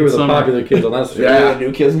good fucking They were the summer. popular kids on that street. Yeah.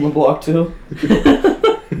 New kids on the block too.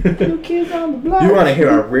 New kids on the block. You want to hear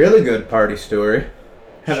a really good party story?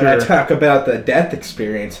 How about I Sure. talk about the death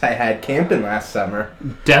experience I had camping last summer?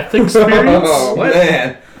 Death experience? Oh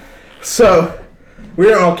man, So, we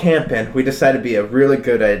were all camping. We decided it'd be a really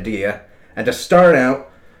good idea. And to start out,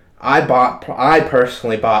 I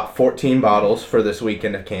personally bought 14 bottles for this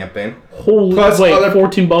weekend of camping. Holy, wait,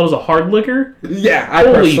 14 bottles of hard liquor? Yeah, I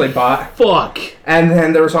personally bought. Fuck. And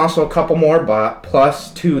then there was also a couple more bought,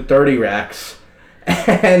 plus 2 30 racks.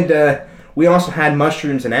 And we also had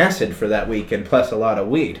mushrooms and acid for that weekend, plus a lot of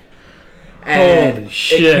weed. And holy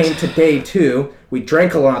shit. It came to day 2. We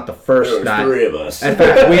drank a lot the first night. 3 of us. In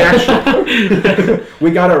fact,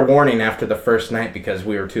 we got our warning after the first night because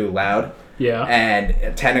we were too loud. Yeah. And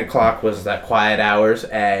at 10 o'clock was the quiet hours,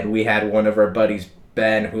 and we had one of our buddies,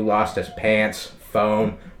 Ben, who lost his pants,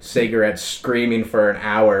 phone, cigarettes, screaming for an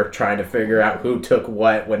hour trying to figure out who took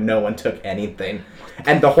what when no one took anything.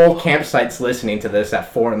 And the whole campsite's listening to this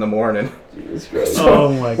at 4 in the morning. Jesus Christ.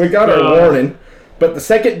 Oh my god. We got our warning. But the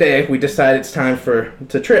second day, we decided it's time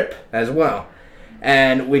to trip as well.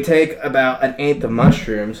 And we take about 1/8 of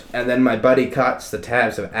mushrooms, and then my buddy cuts the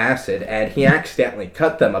tabs of acid, and he accidentally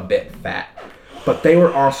cut them a bit fat. But they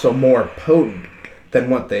were also more potent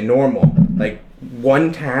than what they normal. Like,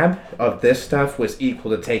 1 tab of this stuff was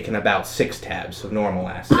equal to taking about 6 tabs of normal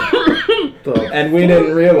acid. And we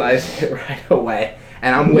didn't realize it right away.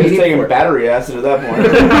 And I'm waiting taking for battery acid at that point.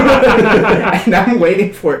 and I'm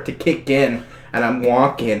waiting for it to kick in, and I'm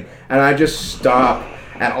walking, and I just stop.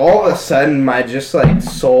 And all of a sudden, my just like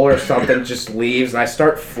soul or something just leaves, and I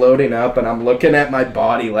start floating up, and I'm looking at my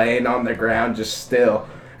body laying on the ground just still.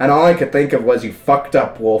 And all I could think of was, you fucked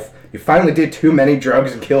up, Wolf. You finally did too many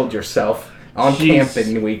drugs and killed yourself on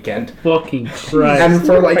camping weekend. Fucking Christ. And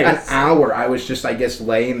for like an hour, I was just, I guess,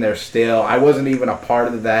 laying there still. I wasn't even a part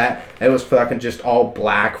of that. It was fucking just all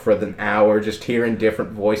black for an hour, just hearing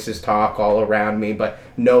different voices talk all around me, but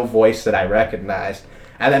no voice that I recognized.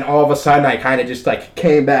 And then all of a sudden, I kind of just like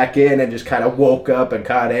came back in and just kind of woke up and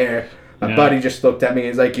caught air. My buddy just looked at me and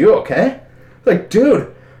he's like, "You okay?" I was like,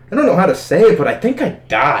 "Dude, I don't know how to say it, but I think I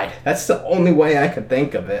died." That's the only way I could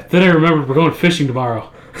think of it. Then I remembered we're going fishing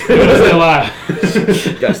tomorrow. Gotta stay alive.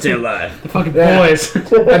 Gotta stay alive. The fucking boys.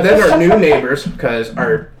 And then our new neighbors, because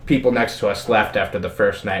our people next to us left after the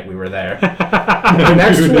first night we were there. The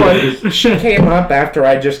next one, she came up after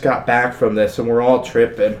I just got back from this, and we're all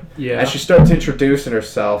tripping. Yeah. And she starts introducing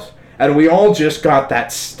herself, and we all just got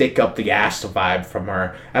that stick up the ass vibe from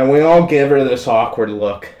her, and we all give her this awkward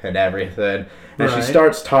look and everything. And she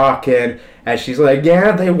starts talking, and she's like,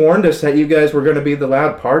 "Yeah, they warned us that you guys were going to be the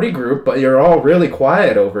loud party group, but you're all really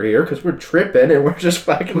quiet over here because we're tripping and we're just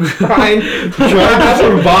fucking trying to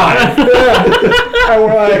survive." And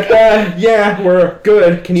we're like, "Yeah, we're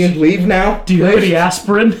good. Can you leave now? Do you have any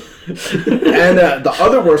aspirin?" And the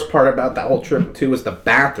other worst part about that whole trip, too, was the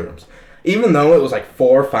bathrooms. Even though it was like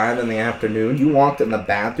 4 or 5 in the afternoon, you walked in the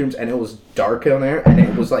bathrooms and it was dark in there, and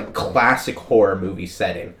it was like classic horror movie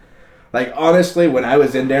setting. Like, honestly, when I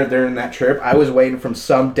was in there during that trip, I was waiting for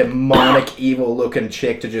some demonic, evil-looking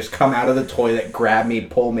chick to just come out of the toilet, grab me,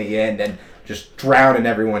 pull me in, and just drown in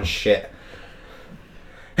everyone's shit.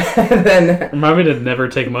 And then... Remind me to never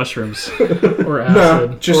take mushrooms. Or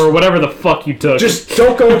acid. No, or whatever the fuck you took. Just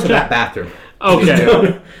don't go into that bathroom.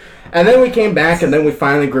 Okay. And then we came back, and then we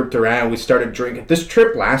finally grouped around. We started drinking. This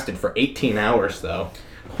trip lasted for 18 hours, though.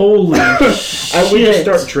 Holy shit. And we just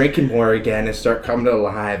start drinking more again and start coming to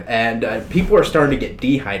life. And people are starting to get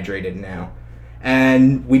dehydrated now.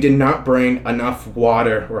 And we did not bring enough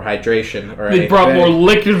water or hydration or anything. They brought more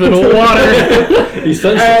liquor than water. And you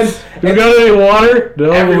got any water? No,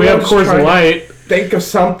 but we have Coors Light. Think of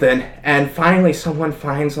something. And finally someone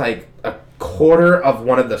finds like a quarter of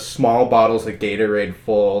one of the small bottles of Gatorade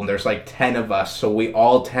full, and there's like 10 of us, so we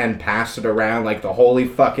all 10 pass it around like the holy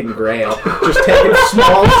fucking grail, just taking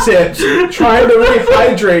small sips, trying to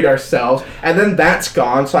rehydrate ourselves, and then that's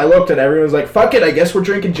gone. So I looked at everyone, was like, "Fuck it, I guess we're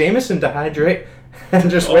drinking Jameson to hydrate," and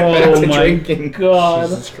just went back to drinking. God.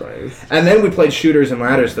 Jesus Christ. And then we played shooters and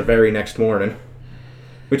ladders the very next morning,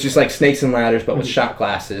 which is like snakes and ladders but with shot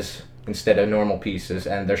glasses instead of normal pieces,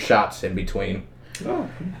 and there's shots in between. Oh.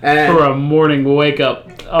 And For a morning wake up.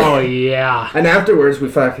 Oh, yeah. And afterwards,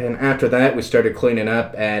 after that, we started cleaning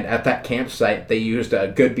up, and at that campsite, they used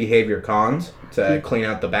good behavior cons to clean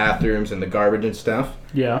out the bathrooms and the garbage and stuff.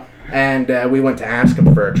 Yeah. And we went to ask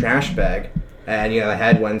them for a trash bag, and, they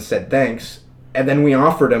had one, said thanks, and then we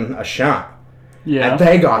offered them a shot. Yeah. And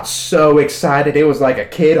they got so excited. It was like a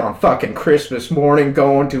kid on fucking Christmas morning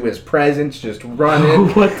going to his presents, just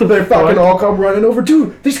running. What the They fuck? fucking all come running over.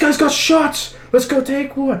 "Dude, these guys got shots. Let's go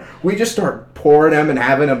take one." We just start pouring them and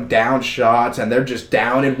having them down shots, and they're just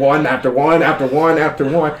downing one after one after one after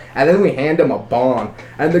one, and then we hand them a bong,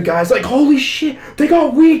 and the guy's like, "Holy shit, they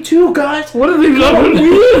got weed too, guys!" What are they not?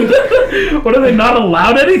 What are they not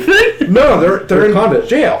allowed anything? No, they're in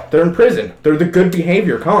jail. They're in prison. They're the good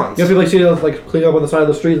behavior cons. You have to like see them like clean up on the side of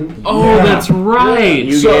the street. That's right.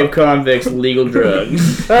 You gave convicts legal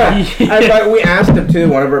drugs. And we asked him too.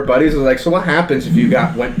 One of our buddies was like, "So what happens if you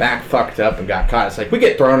went back fucked up and got caught?" It's like, we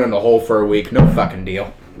get thrown in the hole for a week. No fucking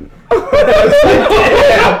deal.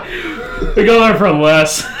 We go there for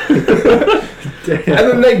less. And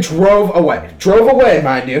then they drove away,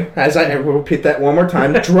 mind you, as I will repeat that one more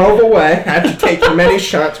time, drove away after taking many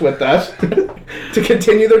shots with us to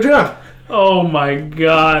continue their job. Oh my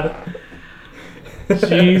god.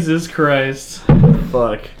 Jesus Christ.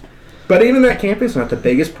 Fuck. But even that camping's not the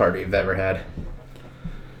biggest party I've ever had.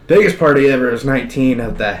 Biggest party ever was 19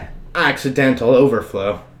 of the accidental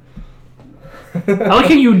overflow. I like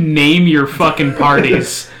how you name your fucking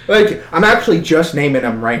parties. Like, I'm actually just naming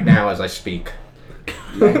them right now as I speak.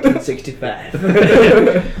 1965.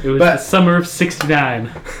 It was the summer of 69.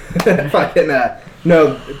 Fucking,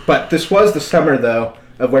 no, but this was the summer, though,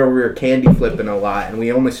 of where we were candy flipping a lot, and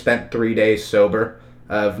we only spent 3 days sober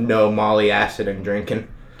of no Molly, acid, and drinking.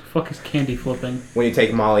 The fuck is candy flipping? When you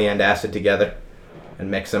take Molly and acid together and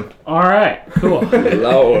mix them. Alright, cool.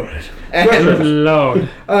 Lord. Good Lord.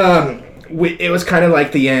 It was kind of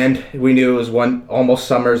like the end. We knew it was almost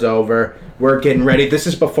summer's over. We're getting ready. This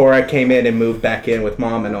is before I came in and moved back in with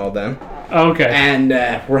Mom and all them. Okay. And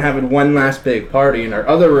we're having one last big party, and our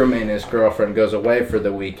other roommate and his girlfriend goes away for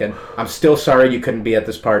the weekend. I'm still sorry you couldn't be at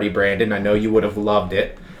this party, Brandon. I know you would have loved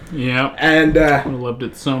it. Yeah. And I loved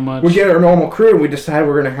it so much. We get our normal crew, and we decide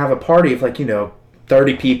we're going to have a party of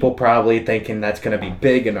 30 people probably, thinking that's going to be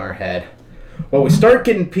big in our head. Well, we start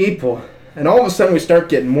getting people, and all of a sudden we start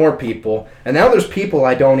getting more people, and now there's people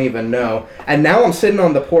I don't even know, and now I'm sitting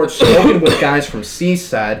on the porch smoking with guys from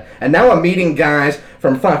Seaside, and now I'm meeting guys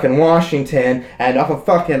from fucking Washington, and up in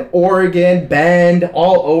fucking Oregon, Bend,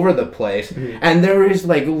 all over the place, and there is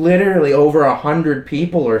literally over 100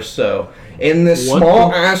 people or so in this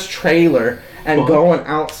small-ass trailer, and going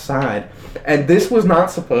outside. And this was not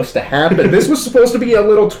supposed to happen. This was supposed to be a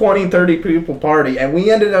little 20, 30 people party, and we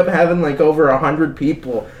ended up having over 100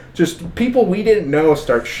 people. Just people we didn't know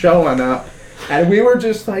start showing up. And we were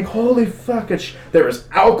just like, holy fuck. There was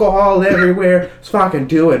alcohol everywhere. It's fucking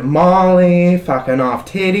doing Molly, fucking off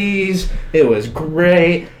titties. It was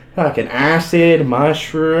great. Fucking acid,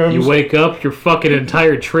 mushrooms. You wake up, your fucking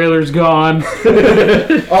entire trailer's gone.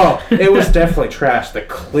 Oh, it was definitely trash. The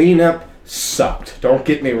cleanup sucked. Don't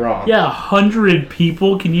get me wrong. Yeah, 100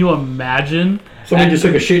 people. Can you imagine? Somebody just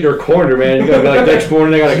took a shit in their corner, man. You gotta next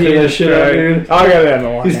morning, I gotta clean that shit out, dude. I got that in the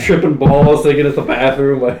morning. He's tripping balls, thinking it's the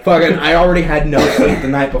bathroom. Fucking, I already had no sleep the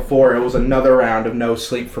night before. It was another round of no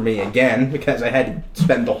sleep for me again because I had to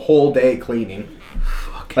spend the whole day cleaning.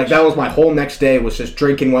 That was my whole next day, was just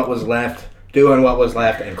drinking what was left, doing what was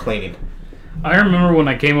left, and cleaning. I remember when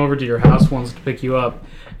I came over to your house once to pick you up,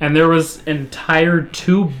 and there was entire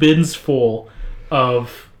 2 bins full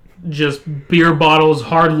of just beer bottles,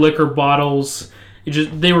 hard liquor bottles.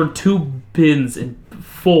 They were 2 bins and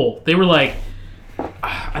full. They were I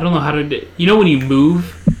don't know how to do. You know when you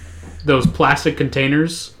move those plastic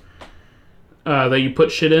containers that you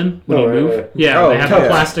put shit in when you move? Right. Yeah, they have the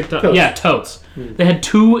plastic. Totes. They had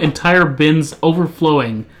 2 entire bins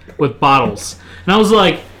overflowing with bottles, and I was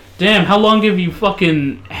like, damn, how long have you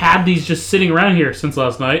fucking had these just sitting around here since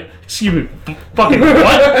last night? Excuse me, fucking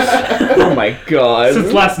what? Oh my god.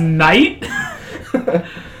 Since last night?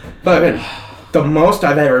 But the most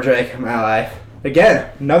I've ever drank in my life. Again,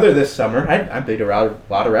 another this summer. I beat a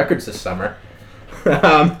lot of records this summer.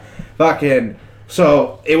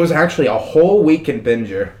 So it was actually a whole weekend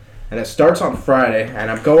binger. And it starts on Friday, and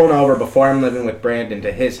I'm going over before I'm living with Brandon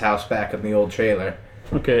to his house back in the old trailer.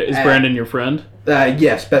 Okay, is Brandon your friend?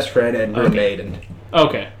 Yes, best friend and roommate. And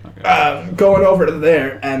Okay. going over to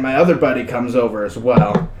there, and my other buddy comes over as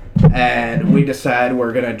well. And we decide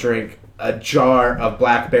we're going to drink a jar of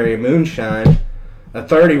Blackberry Moonshine, a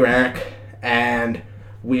 30 rack, and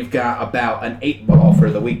we've got about an 8-ball for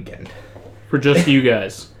the weekend. For just you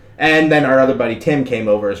guys. And then our other buddy Tim came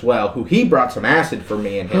over as well, who he brought some acid for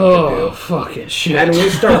me and him to do. Oh, fucking shit. And we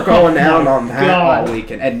start going down on that all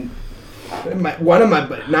weekend. And one of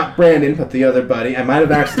my, not Brandon, but the other buddy, I might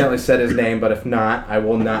have accidentally said his name, but if not, I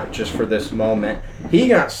will not just for this moment. He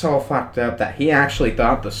got so fucked up that he actually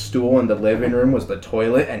thought the stool in the living room was the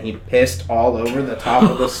toilet, and he pissed all over the top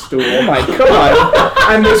of the stool. Oh my god.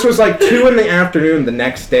 And this was 2 in the afternoon the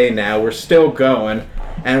next day now. We're still going.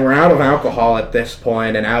 And we're out of alcohol at this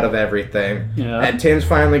point and out of everything. Yeah. And Tim's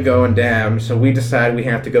finally going down, so we decide we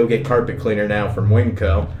have to go get carpet cleaner now from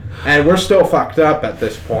Winco. And we're still fucked up at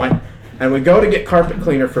this point. And we go to get carpet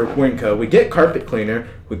cleaner for Winco. We get carpet cleaner,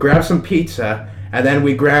 we grab some pizza, and then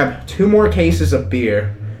we grab 2 more cases of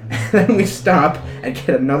beer. And then we stop and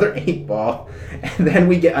get another 8-ball. And then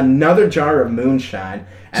we get another jar of moonshine.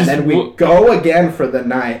 And then we go again for the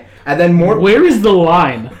night. And then more. Where is the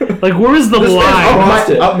line? Like, where is the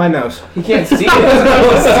line? Up my nose. He can't see it.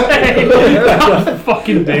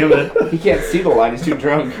 Fucking damn it. He can't see the line. He's too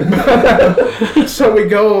drunk. So we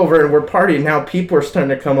go over and we're partying. Now people are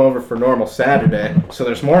starting to come over for normal Saturday. So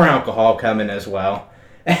there's more alcohol coming as well.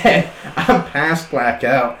 And I'm past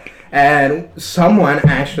blackout. And someone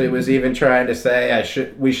actually was even trying to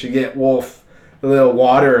say we should get Wolf a little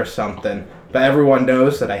water or something. But everyone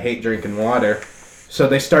knows that I hate drinking water. So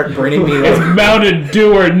they start bringing me... It's Mountain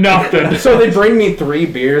Dew or nothing. So they bring me 3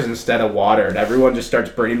 beers instead of water, and everyone just starts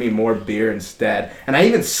bringing me more beer instead. And I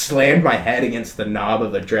even slammed my head against the knob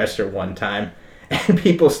of the dresser one time, and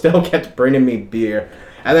people still kept bringing me beer.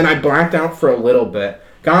 And then I blacked out for a little bit,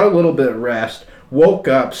 got a little bit of rest, woke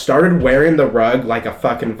up, started wearing the rug like a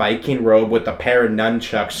fucking Viking robe with a pair of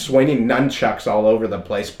nunchucks, swinging nunchucks all over the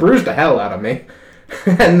place, bruised the hell out of me.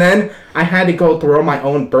 And then I had to go throw my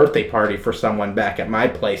own birthday party for someone back at my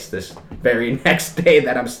place this very next day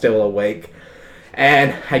that I'm still awake.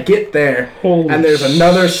 And I get there, and there's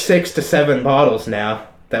another 6 to 7 bottles now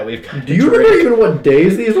that we've got. Do you remember even what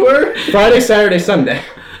days these were? Friday, Saturday, Sunday.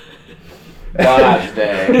 God's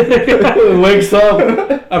day. Wakes up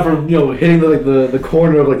after hitting the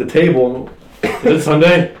corner of the table. Is it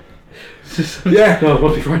Sunday? Yeah. No, it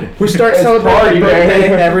must be Friday. We start celebrating birthday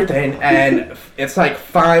and everything, and it's like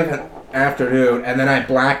 5 afternoon, and then I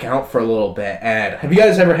black out for a little bit. And have you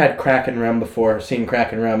guys ever had Kraken rum before? Seen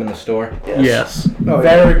Kraken rum in the store? Yes.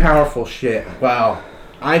 Very powerful shit. Well,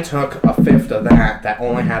 I took a 5th of that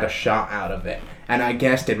only had a shot out of it. And I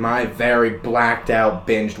guessed in my very blacked out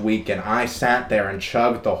binged weekend, I sat there and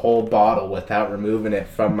chugged the whole bottle without removing it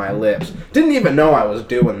from my lips. Didn't even know I was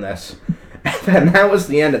doing this. And that was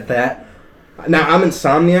the end of that. Now, I'm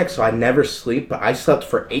insomniac, so I never sleep, but I slept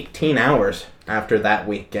for 18 hours after that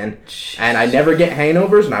weekend. And I never get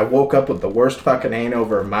hangovers, and I woke up with the worst fucking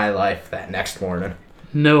hangover of my life that next morning.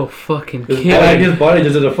 No fucking kidding. His body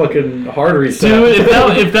just did a fucking hard reset. Dude,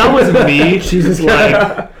 if that was me, Jesus,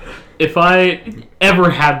 like, if I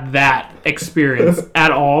ever had that experience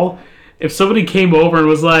at all, if somebody came over and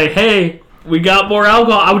was like, hey, we got more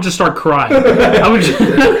alcohol, I would just start crying. I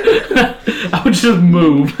would just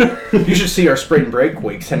move. You should see our spring break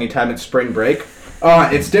weeks anytime it's spring break.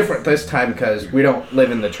 It's different this time because we don't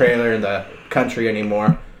live in the trailer in the country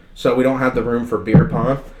anymore. So we don't have the room for beer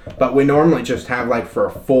pong. But we normally just have for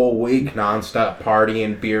a full week nonstop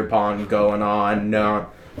partying, beer pong going on. No,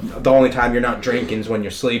 the only time you're not drinking is when you're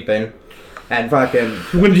sleeping. And fucking...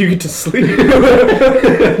 When do you get to sleep?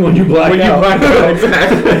 When you black out.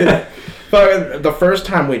 Exactly. But the first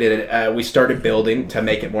time we did it, we started building, to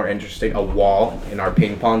make it more interesting, a wall in our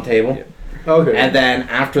ping pong table. Yeah. Okay. And then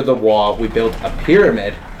after the wall, we built a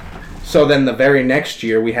pyramid. So then the very next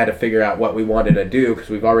year, we had to figure out what we wanted to do, because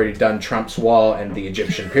we've already done Trump's wall and the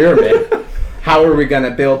Egyptian pyramid. How are we going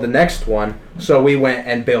to build the next one? So we went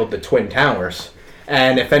and built the Twin Towers.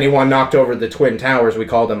 And if anyone knocked over the Twin Towers, we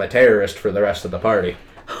called them a terrorist for the rest of the party.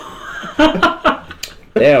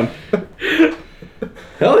 Damn.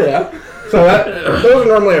 Hell yeah. So those are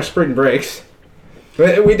normally our spring breaks.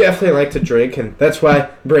 We definitely like to drink, and that's why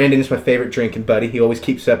Brandon's my favorite drinking buddy. He always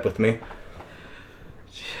keeps up with me.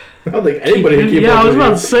 I don't think anybody can keep Yeah, up I was with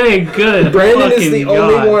about to say, good. Brandon is fucking the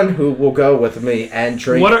God. only one who will go with me and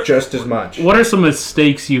drink just as much. What are some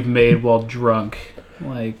mistakes you've made while drunk?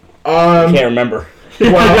 Like, Can't remember.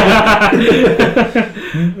 Well,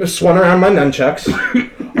 swung around my nunchucks.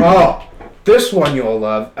 Oh, this one you'll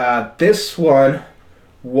love. This one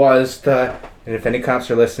was the... And if any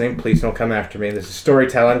cops are listening, please don't come after me. This is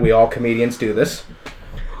storytelling. We all comedians do this.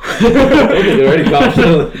 Already cops.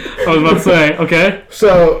 I was about to say, okay.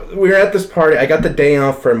 So we were at this party. I got the day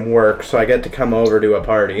off from work, so I get to come over to a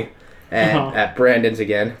party at Brandon's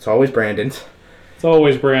again. It's always Brandon's. It's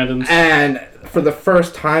always Brandon's. And for the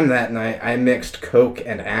first time that night, I mixed Coke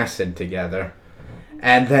and acid together,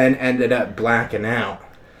 and then ended up blacking out.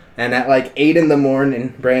 And at 8 in the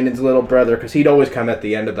morning, Brandon's little brother, because he'd always come at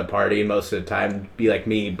the end of the party most of the time, be like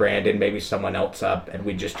me, Brandon, maybe someone else up, and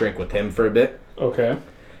we'd just drink with him for a bit. Okay.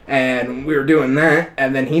 And we were doing that,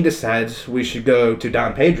 and then he decides we should go to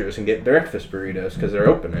Don Pedro's and get breakfast burritos because they're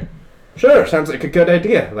opening. Sure, sounds like a good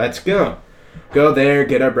idea. Let's go. Go there,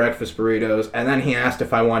 get our breakfast burritos, and then he asked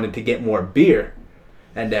if I wanted to get more beer.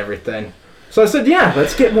 and everything. So I said, yeah,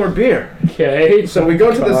 let's get more beer. Okay. So we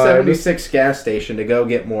go to the 76 gas station to go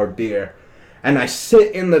get more beer. And I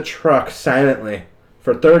sit in the truck silently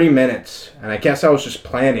for 30 minutes. And I guess I was just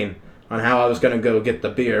planning on how I was going to go get the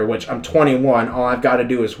beer, which I'm 21. All I've got to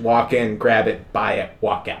do is walk in, grab it, buy it,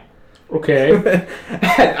 walk out. Okay.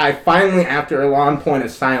 And I finally, after a long point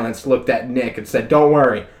of silence, looked at Nick and said, don't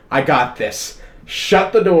worry, I got this.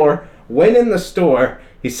 Shut the door, went in the store.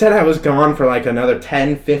 He said I was gone for like another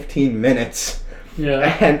 10, 15 minutes.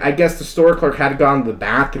 Yeah. And I guess the store clerk had gone to the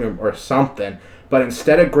bathroom or something. But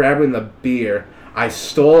instead of grabbing the beer, I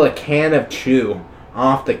stole a can of chew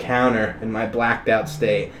off the counter in my blacked out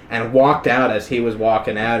state and walked out as he was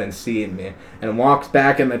walking out and seeing me. And walked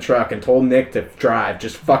back in the truck and told Nick to drive.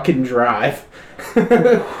 Just fucking drive.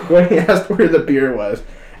 When he asked where the beer was.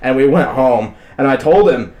 And we went home. And I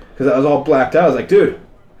told him, because I was all blacked out, I was like, dude,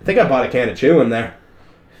 I think I bought a can of chew in there.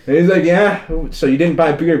 And he's like, yeah, so you didn't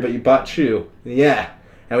buy beer, but you bought chew. Yeah.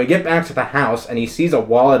 And we get back to the house, and he sees a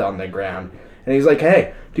wallet on the ground. And he's like,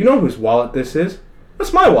 hey, do you know whose wallet this is?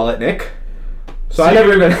 That's my wallet, Nick. So I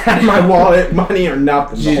never even had my wallet, money, or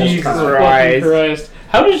nothing. Jesus Christ.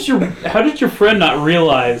 How did your friend not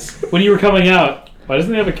realize when you were coming out? Why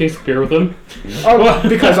doesn't he have a case of beer with him? Oh,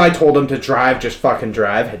 because I told him to drive, just fucking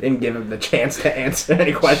drive. I didn't give him the chance to answer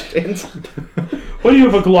any questions. What, do you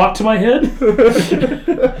have a Glock to my head?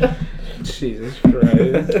 Jesus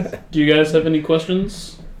Christ. Do you guys have any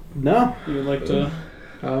questions No. you would like to...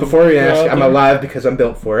 Before we ask, I'm alive because I'm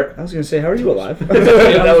built for it. I was gonna say, how are you alive? Yeah,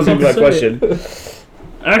 That was a that's good question.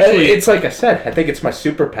 Actually, It's like I said, I think it's my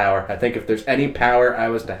superpower. I think if there's any power I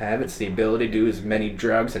was to have, it's the ability to do as many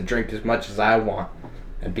drugs and drink as much as I want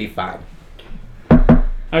and be fine.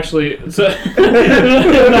 so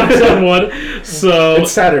knocks on wood. So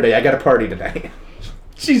It's Saturday. I got a party tonight.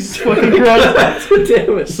 Jesus fucking Christ.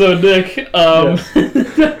 Damn it. So Nick,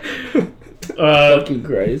 Fucking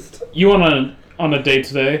Christ. you went on a date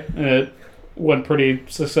today, and it went pretty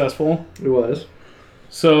successful. It was.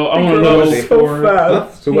 So I want to know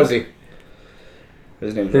fast. Who was he?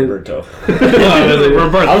 His name's Roberto.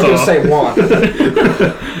 Roberto. I was going to say Juan.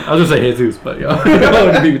 I was gonna say Jesus, but yeah.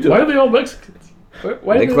 Why are they all Mexicans?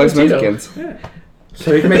 Why Nick are likes they Latino? Mexicans.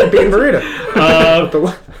 So you can make a bean burrito.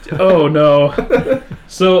 Oh no.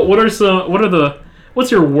 So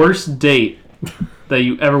what's your worst date that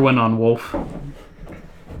you ever went on, Wolf?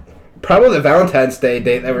 Probably the Valentine's Day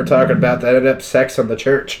date that we're talking about that ended up sex on the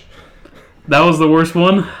church. That was the worst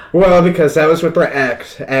one? Well, because that was with my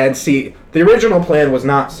ex. And see, the original plan was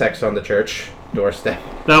not sex on the church doorstep.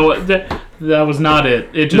 That was not it.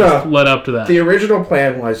 It just led up to that. The original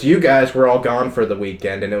plan was you guys were all gone for the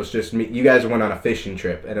weekend, and it was just me. You guys went on a fishing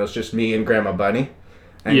trip, and it was just me and Grandma Bunny.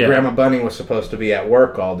 And Yeah. Grandma Bunny was supposed to be at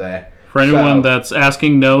work all day. For anyone that's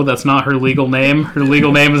asking, no, that's not her legal name. Her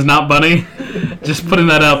legal name is not Bunny. Just putting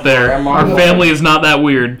that out there. Grandma Our Bunny. family is not that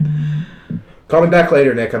weird. Call me back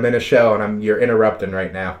later, Nick. I'm in a show, and you're interrupting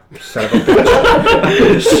right now. Son of a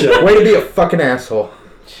bitch. Way to be a fucking asshole.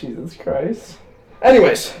 Jesus Christ.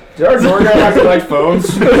 Anyways. Did our door guy have to like phones?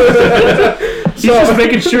 He's just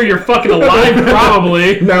making sure you're fucking alive,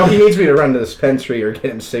 probably. No, he needs me to run to the dispensary or get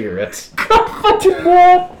him cigarettes.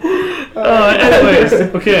 Anyways,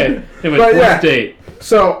 okay. Anyways, But, worst yeah. date.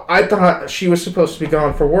 So I thought she was supposed to be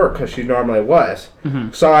gone for work because she normally was.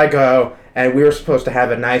 Mm-hmm. So I go, and we were supposed to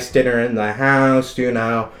have a nice dinner in the house,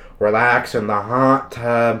 relax in the hot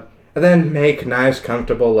tub, and then make nice,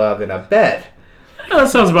 comfortable love in a bed. Yeah, that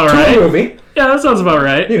sounds about To a right. movie, Yeah, that sounds about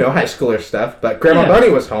right. high schooler stuff. But Grandma Yeah. Bunny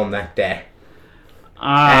was home that day,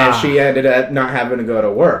 and she ended up not having to go to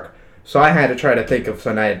work. So I had to try to think of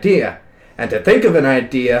an idea. And to think of an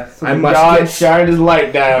idea, I must God get... shined his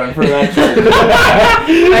light down for that church.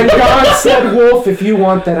 And God said, Wolf, if you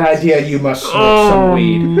want that idea, you must smoke some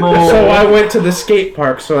weed. no. So I went to the skate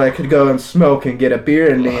park so I could go and smoke and get a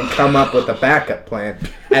beer in me and come up with a backup plan.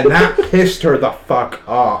 And that pissed her the fuck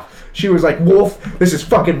off. She was like, Wolf, this is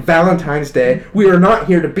fucking Valentine's Day. We are not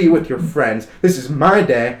here to be with your friends. This is my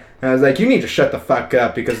day. And I was like, you need to shut the fuck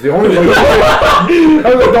up because the only way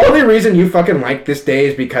the only reason you fucking like this day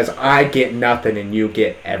is because I get nothing and you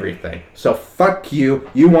get everything. So fuck you.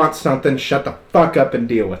 You want something, shut the fuck up and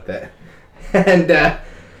deal with it. And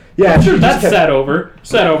yeah, she just That kept, sat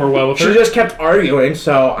over well with she her. just kept arguing,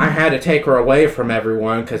 so I had to take her away from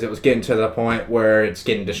everyone because it was getting to the point where it's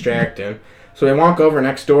getting distracting. So we walk over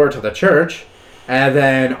next door to the church, and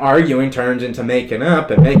then arguing turns into making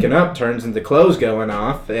up, and making up turns into clothes going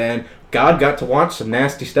off, and God got to watch some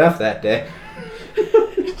nasty stuff that day.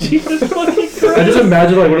 Jesus fucking I just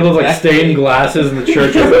imagine like one of those like stained glasses in the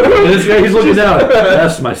church. And this guy, he's looking down.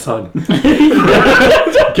 That's my son.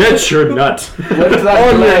 Get your nut. Lift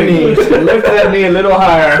that knee. Lift that knee a little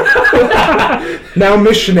higher. Now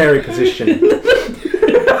missionary position.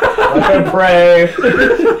 Let her pray.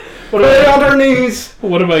 Pray on her knees.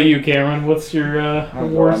 What about you, Cameron? What's your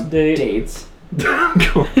worst date? Dates.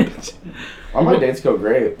 All my dates go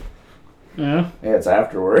great. Yeah. Yeah, it's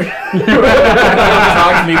afterward. Talk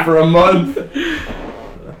to me for a month.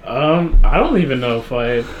 I don't even know if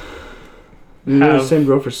I. You knew the same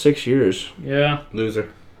girl for 6 years. Yeah. Loser.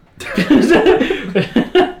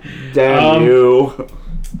 Damn you.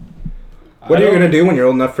 What are you gonna do when you're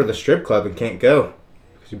old enough for the strip club and can't go?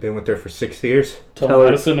 Because you've been with her for 6 years. Tell her-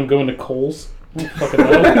 Madison I'm going to Kohl's. I don't fucking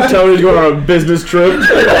know. Tell her he's going on a business trip.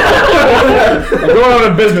 I'm going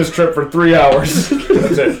on a business trip for 3 hours.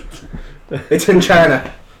 That's it. It's in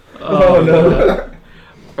China. Oh, no.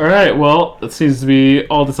 All right. Well, that seems to be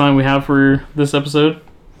all the time we have for this episode.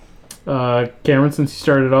 Cameron, since you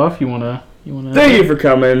started off, you wanna. Thank you for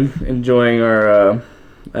coming, enjoying our.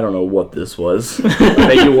 I don't know what this was.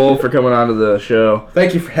 Thank you, Wolf, for coming on to the show.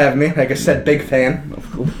 Thank you for having me. Like I said, big fan.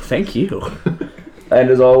 Thank you. And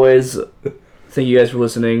as always, thank you guys for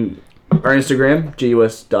listening. Our Instagram,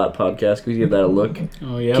 gus.podcast. Please give that a look.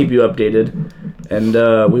 Oh yeah. Keep you updated. And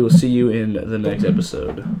we will see you in the next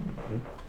episode.